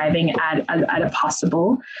before arriving at a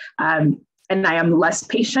possible. And I am less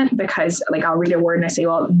patient because, like, I'll read a word and I say,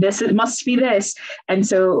 well, it must be this. And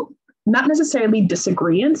so not necessarily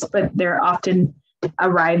disagreements, but they're often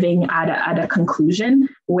arriving at a conclusion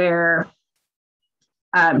where,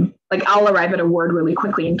 like, I'll arrive at a word really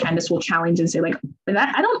quickly and Candice will challenge and say, like,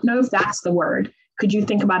 I don't know if that's the word. Could you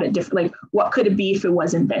think about it differently? Like, what could it be if it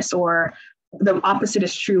wasn't this? Or the opposite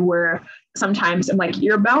is true, where sometimes I'm like,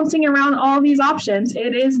 you're bouncing around all these options.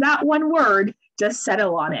 It is that one word, just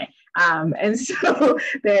settle on it. And so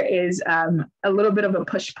there is a little bit of a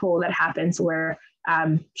push-pull that happens where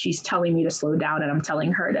she's telling me to slow down and I'm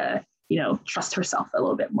telling her to, trust herself a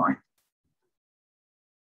little bit more.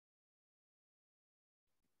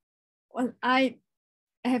 Well, I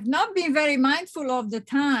have not been very mindful of the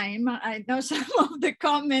time. I know some of the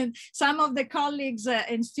colleagues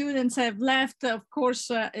and students have left. Of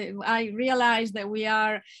course, I realize that we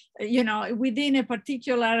are, within a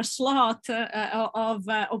particular slot of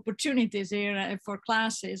opportunities here for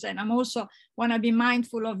classes. And I'm also want to be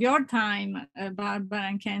mindful of your time, Barbara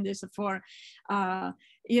and Candice, for,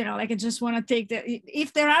 you know, like I just want to take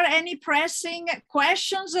if there are any pressing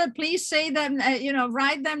questions, please say them, you know,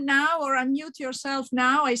 write them now or unmute yourself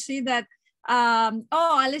now. I see that,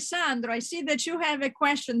 oh, Alessandro, I see that you have a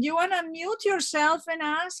question. Do you want to mute yourself and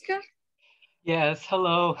ask? Yes,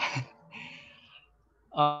 hello.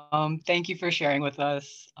 Thank you for sharing with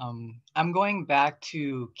us. I'm going back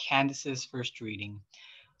to Candice's first reading.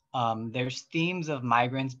 There's themes of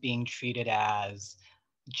migrants being treated as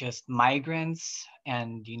just migrants,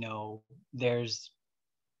 and you know, there's,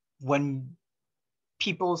 when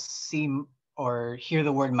people see or hear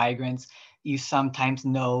the word migrants, you sometimes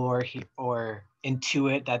know or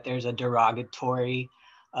intuit that there's a derogatory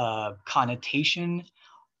connotation,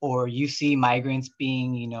 or you see migrants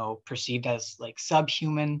being, you know, perceived as like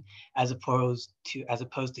subhuman as opposed to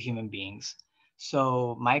human beings.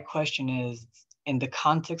 So my question is, in the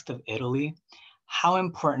context of Italy, how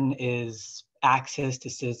important is access to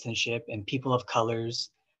citizenship and people of colors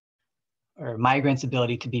or migrants'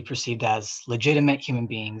 ability to be perceived as legitimate human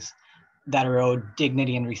beings that are owed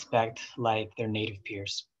dignity and respect like their native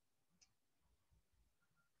peers?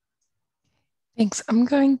 Thanks. I'm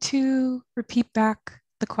going to repeat back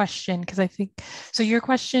the question because I think, so your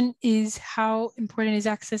question is how important is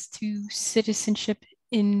access to citizenship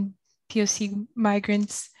in POC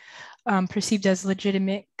migrants perceived as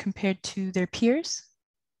legitimate compared to their peers?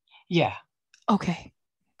 Yeah. Okay,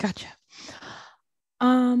 gotcha.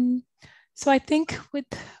 So I think with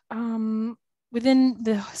within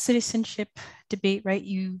the citizenship debate, right,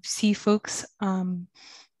 you see folks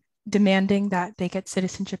demanding that they get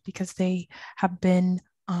citizenship because they have been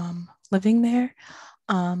living there.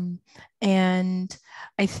 And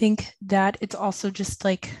I think that it's also just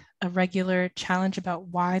like a regular challenge about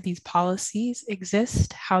why these policies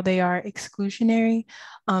exist, how they are exclusionary,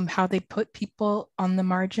 how they put people on the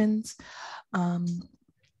margins.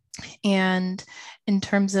 And in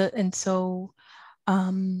terms of, and so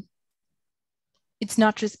it's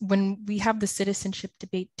not just when we have the citizenship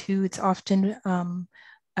debate too, it's often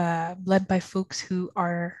led by folks who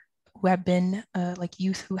have been like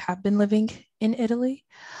youth who have been living in Italy.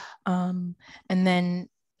 And then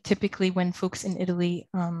typically when folks in Italy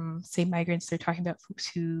say migrants, they're talking about folks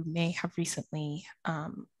who may have recently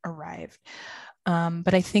arrived.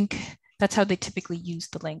 But I think that's how they typically use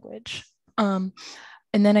the language.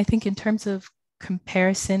 And then I think in terms of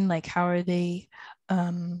comparison, like how are they,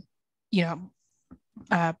 you know,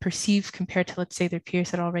 perceived compared to, let's say, their peers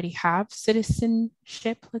that already have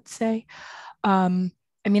citizenship, let's say.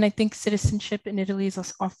 I mean, I think citizenship in Italy is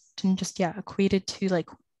often just, equated to like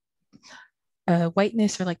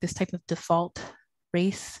whiteness or like this type of default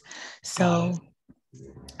race. So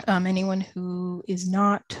anyone who is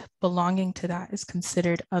not belonging to that is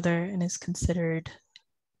considered other and is considered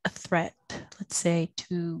a threat, let's say,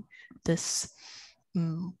 to this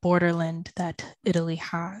borderland that Italy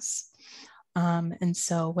has. And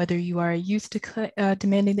so whether you are a youth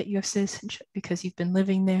demanding that you have citizenship because you've been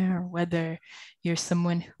living there, or whether you're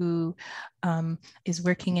someone who is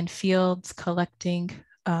working in fields collecting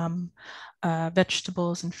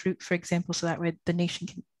vegetables and fruit, for example, so that way the nation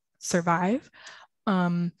can survive.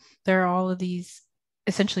 There are all of these,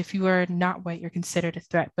 essentially, if you are not white, you're considered a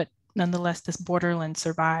threat, but nonetheless, this borderland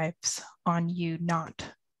survives on you not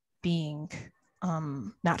being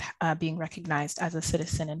recognized as a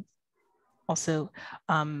citizen and also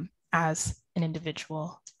as an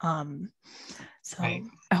individual. So right.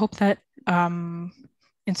 I hope that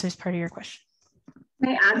answers part of your question.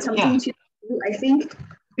 Can I add something to you? I think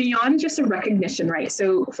beyond just a recognition, right?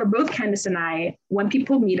 So for both Candice and I, when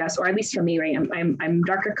people meet us, or at least for me, right, I'm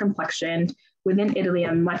darker complexioned. Within Italy,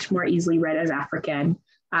 I'm much more easily read as African.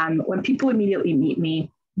 When people immediately meet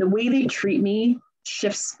me, the way they treat me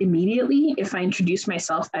shifts immediately if I introduce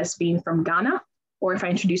myself as being from Ghana, or if I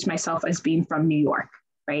introduce myself as being from New York,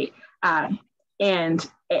 right? Having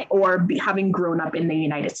grown up in the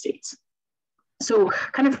United States. So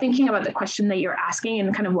kind of thinking about the question that you're asking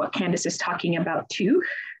and kind of what Candice is talking about too,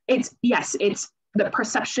 it's the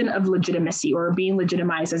perception of legitimacy or being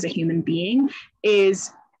legitimized as a human being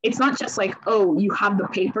it's not just like, oh, you have the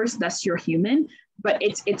papers, thus you're human, but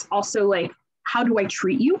it's also like, how do I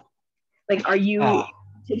treat you? Like, are you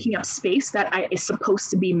taking up space that is supposed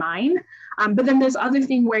to be mine? But then there's other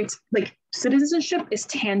thing where it's like citizenship is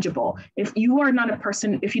tangible. If you are not a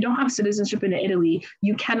person, if you don't have citizenship in Italy,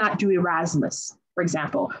 you cannot do Erasmus, for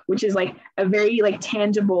example, which is like a very like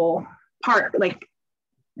tangible part, like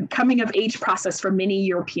coming of age process for many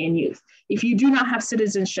European youth. If you do not have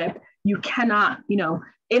citizenship, you cannot, you know,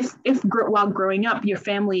 if while growing up, your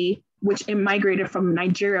family which immigrated from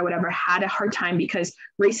Nigeria, whatever, had a hard time because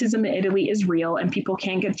racism in Italy is real and people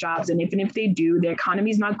can't get jobs. And even if they do, the economy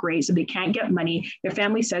is not great, so they can't get money. Their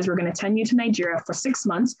family says, we're going to send you to Nigeria for 6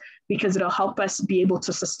 months because it'll help us be able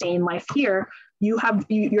to sustain life here. Your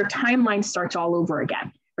timeline starts all over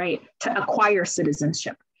again, right? To acquire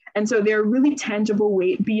citizenship. And so there are really tangible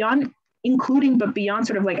ways beyond beyond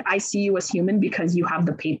sort of like, I see you as human because you have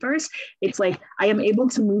the papers. It's like, I am able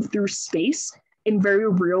to move through space in very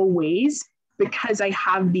real ways because I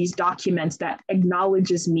have these documents that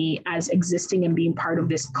acknowledges me as existing and being part of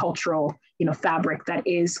this cultural, fabric that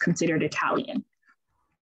is considered Italian.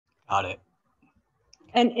 Got it.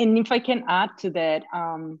 And if I can add to that,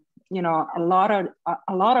 a lot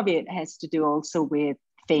of it has to do also with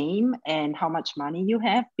fame and how much money you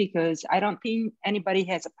have, because I don't think anybody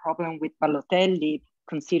has a problem with Balotelli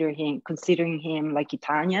considering him like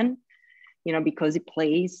Italian, because he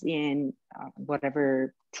plays in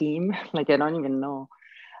whatever team, like I don't even know,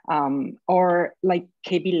 or like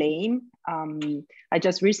KB Lane. I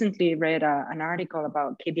just recently read an article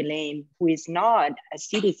about KB Lane, who is not a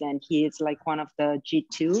citizen. He is like one of the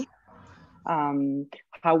G2.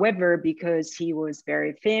 However, because he was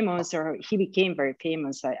very famous, or he became very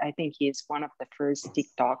famous, I think he is one of the first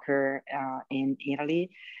TikToker in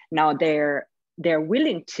Italy. Now they're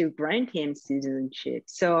willing to grant him citizenship.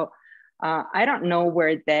 So I don't know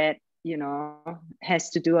where that has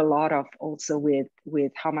to do a lot of also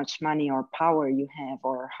with how much money or power you have,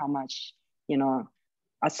 or how much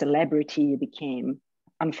a celebrity you became,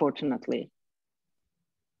 unfortunately.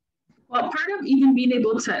 Well, part of even being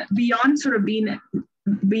able to, beyond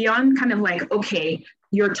kind of like, okay,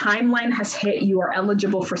 your timeline has hit, you are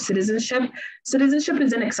eligible for citizenship. Citizenship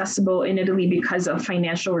is inaccessible in Italy because of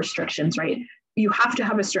financial restrictions, right? You have to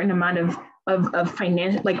have a certain amount of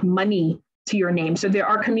financial, like money to your name. So there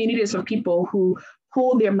are communities of people who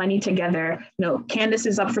pool their money together. Candice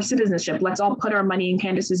is up for citizenship. Let's all put our money in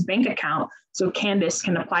Candice's bank account so Candice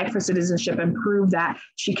can apply for citizenship and prove that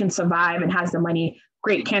she can survive and has the money.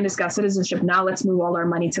 Great, Candice got citizenship. Now let's move all our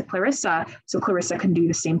money to Clarissa so Clarissa can do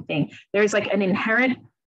the same thing. There's like an inherent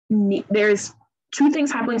need. There's two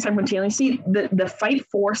things happening simultaneously. The fight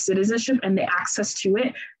for citizenship and the access to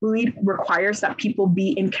it really requires that people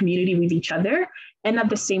be in community with each other. And at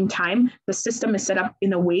the same time, the system is set up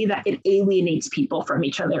in a way that it alienates people from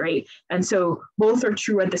each other, right? And so both are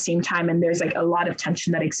true at the same time. And there's like a lot of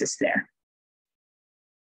tension that exists there.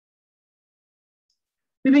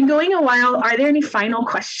 We've been going a while. Are there any final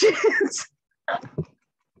questions?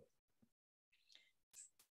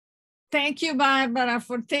 Thank you, Barbara,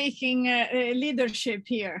 for taking leadership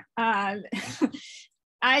here. I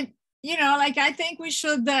think we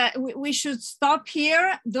should stop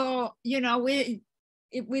here, though.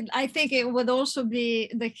 I think it would also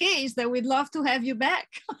be the case that we'd love to have you back.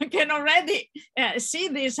 I can already see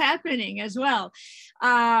this happening as well.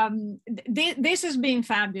 This has been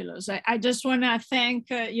fabulous. I just want to thank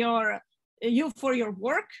you for your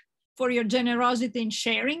work, for your generosity in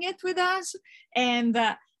sharing it with us, and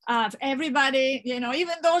everybody,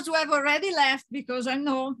 even those who have already left, because I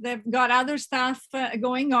know they've got other stuff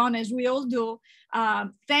going on, as we all do.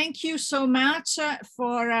 Thank you so much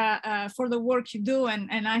for the work you do,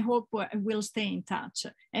 and I hope we'll stay in touch.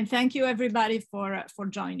 And thank you, everybody, for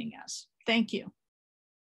joining us. Thank you.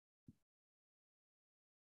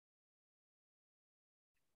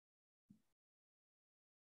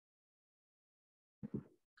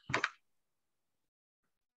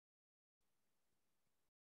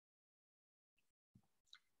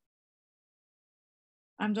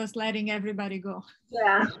 I'm just letting everybody go.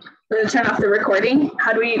 Yeah, we're gonna turn off the recording.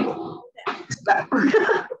 How do we stop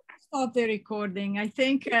the recording? I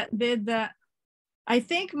think I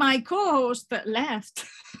think my co-host left.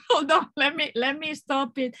 Hold on, let me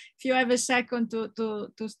stop it. If you have a second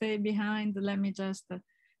to stay behind, let me just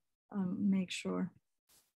make sure.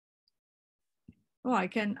 Oh, I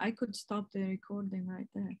could stop the recording right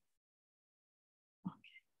there.